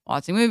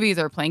watching movies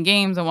or playing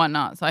games and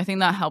whatnot. So I think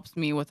that helps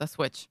me with a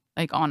switch,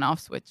 like on off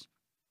switch.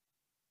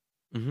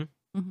 Mm-hmm.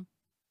 Mm-hmm.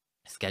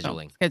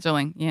 Scheduling. So,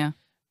 scheduling, yeah,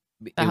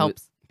 that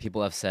helps.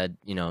 People have said,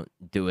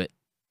 do it,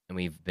 and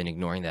we've been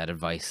ignoring that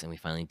advice, and we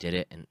finally did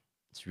it, and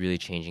it's really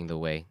changing the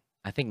way.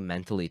 I think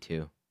mentally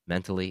too.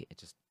 Mentally,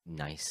 it's just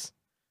nice.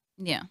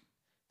 Yeah,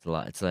 it's a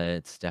lot.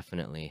 It's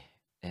definitely,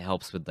 it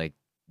helps with like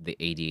the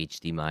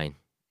ADHD mind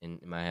in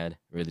my head.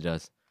 It really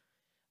does.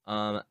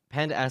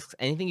 Panda asks,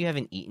 anything you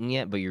haven't eaten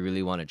yet but you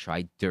really want to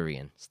try?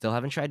 Durian. Still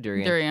haven't tried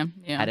durian. Durian,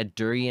 yeah. Had a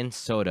durian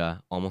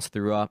soda, almost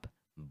threw up,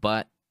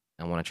 but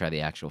I want to try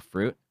the actual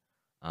fruit.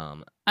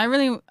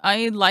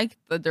 I like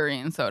the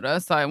durian soda,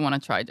 so I want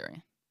to try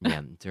durian.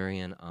 Yeah,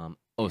 durian.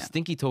 Yeah.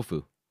 Stinky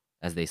tofu,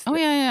 as they say. Oh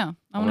yeah.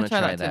 I want to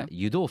try that too.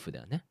 Yudofu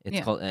then. It's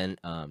Yeah. called, and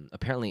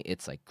apparently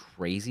it's like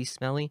crazy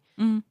smelly,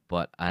 Mhm.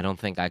 but I don't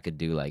think I could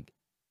do like.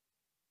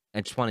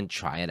 I just want to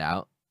try it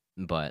out,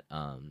 but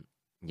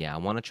yeah, I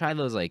want to try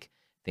those like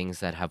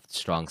things that have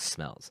strong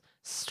smells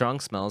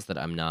that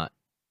I'm not,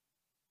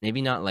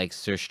 maybe not like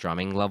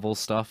surströmming level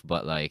stuff,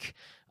 but like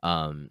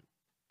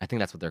I think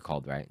that's what they're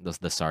called, right?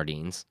 The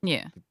sardines.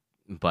 Yeah.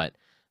 But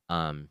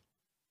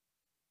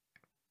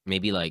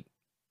maybe like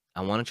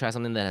I want to try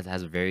something that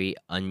has a very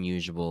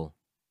unusual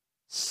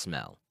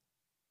smell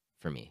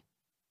for me.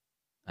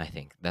 I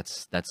think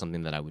that's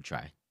something that I would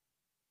try.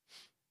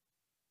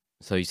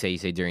 So you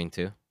say durian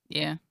too?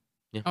 Yeah.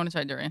 Yeah. I want to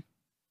try durian.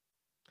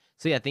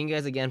 So yeah, thank you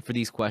guys again for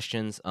these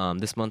questions.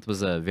 This month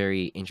was a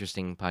very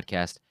interesting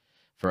podcast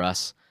for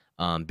us.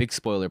 Big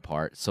spoiler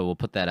part, so we'll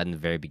put that in the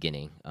very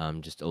beginning,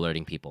 just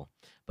alerting people.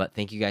 But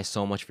thank you guys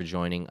so much for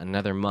joining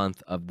another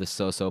month of the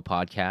So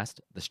podcast,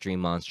 the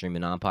Stream On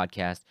Streaming On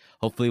podcast.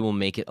 Hopefully, we'll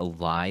make it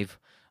alive,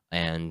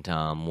 and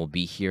we'll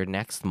be here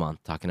next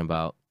month talking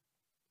about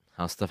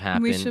how stuff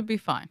happened. We should be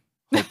fine.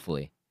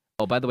 Hopefully.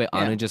 Oh, by the way, Yeah.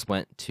 Anu just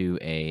went to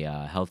a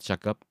health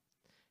checkup.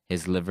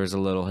 His liver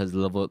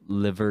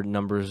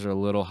numbers are a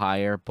little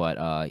higher,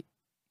 but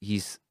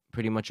he's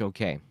pretty much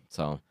okay.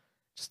 So,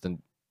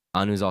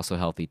 Anu's also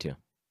healthy too.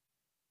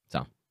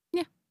 So,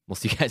 yeah, we'll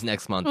see you guys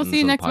next month. We'll on see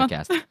you the next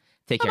podcast. month.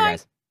 Take care, Bye-bye.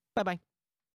 guys. Bye bye.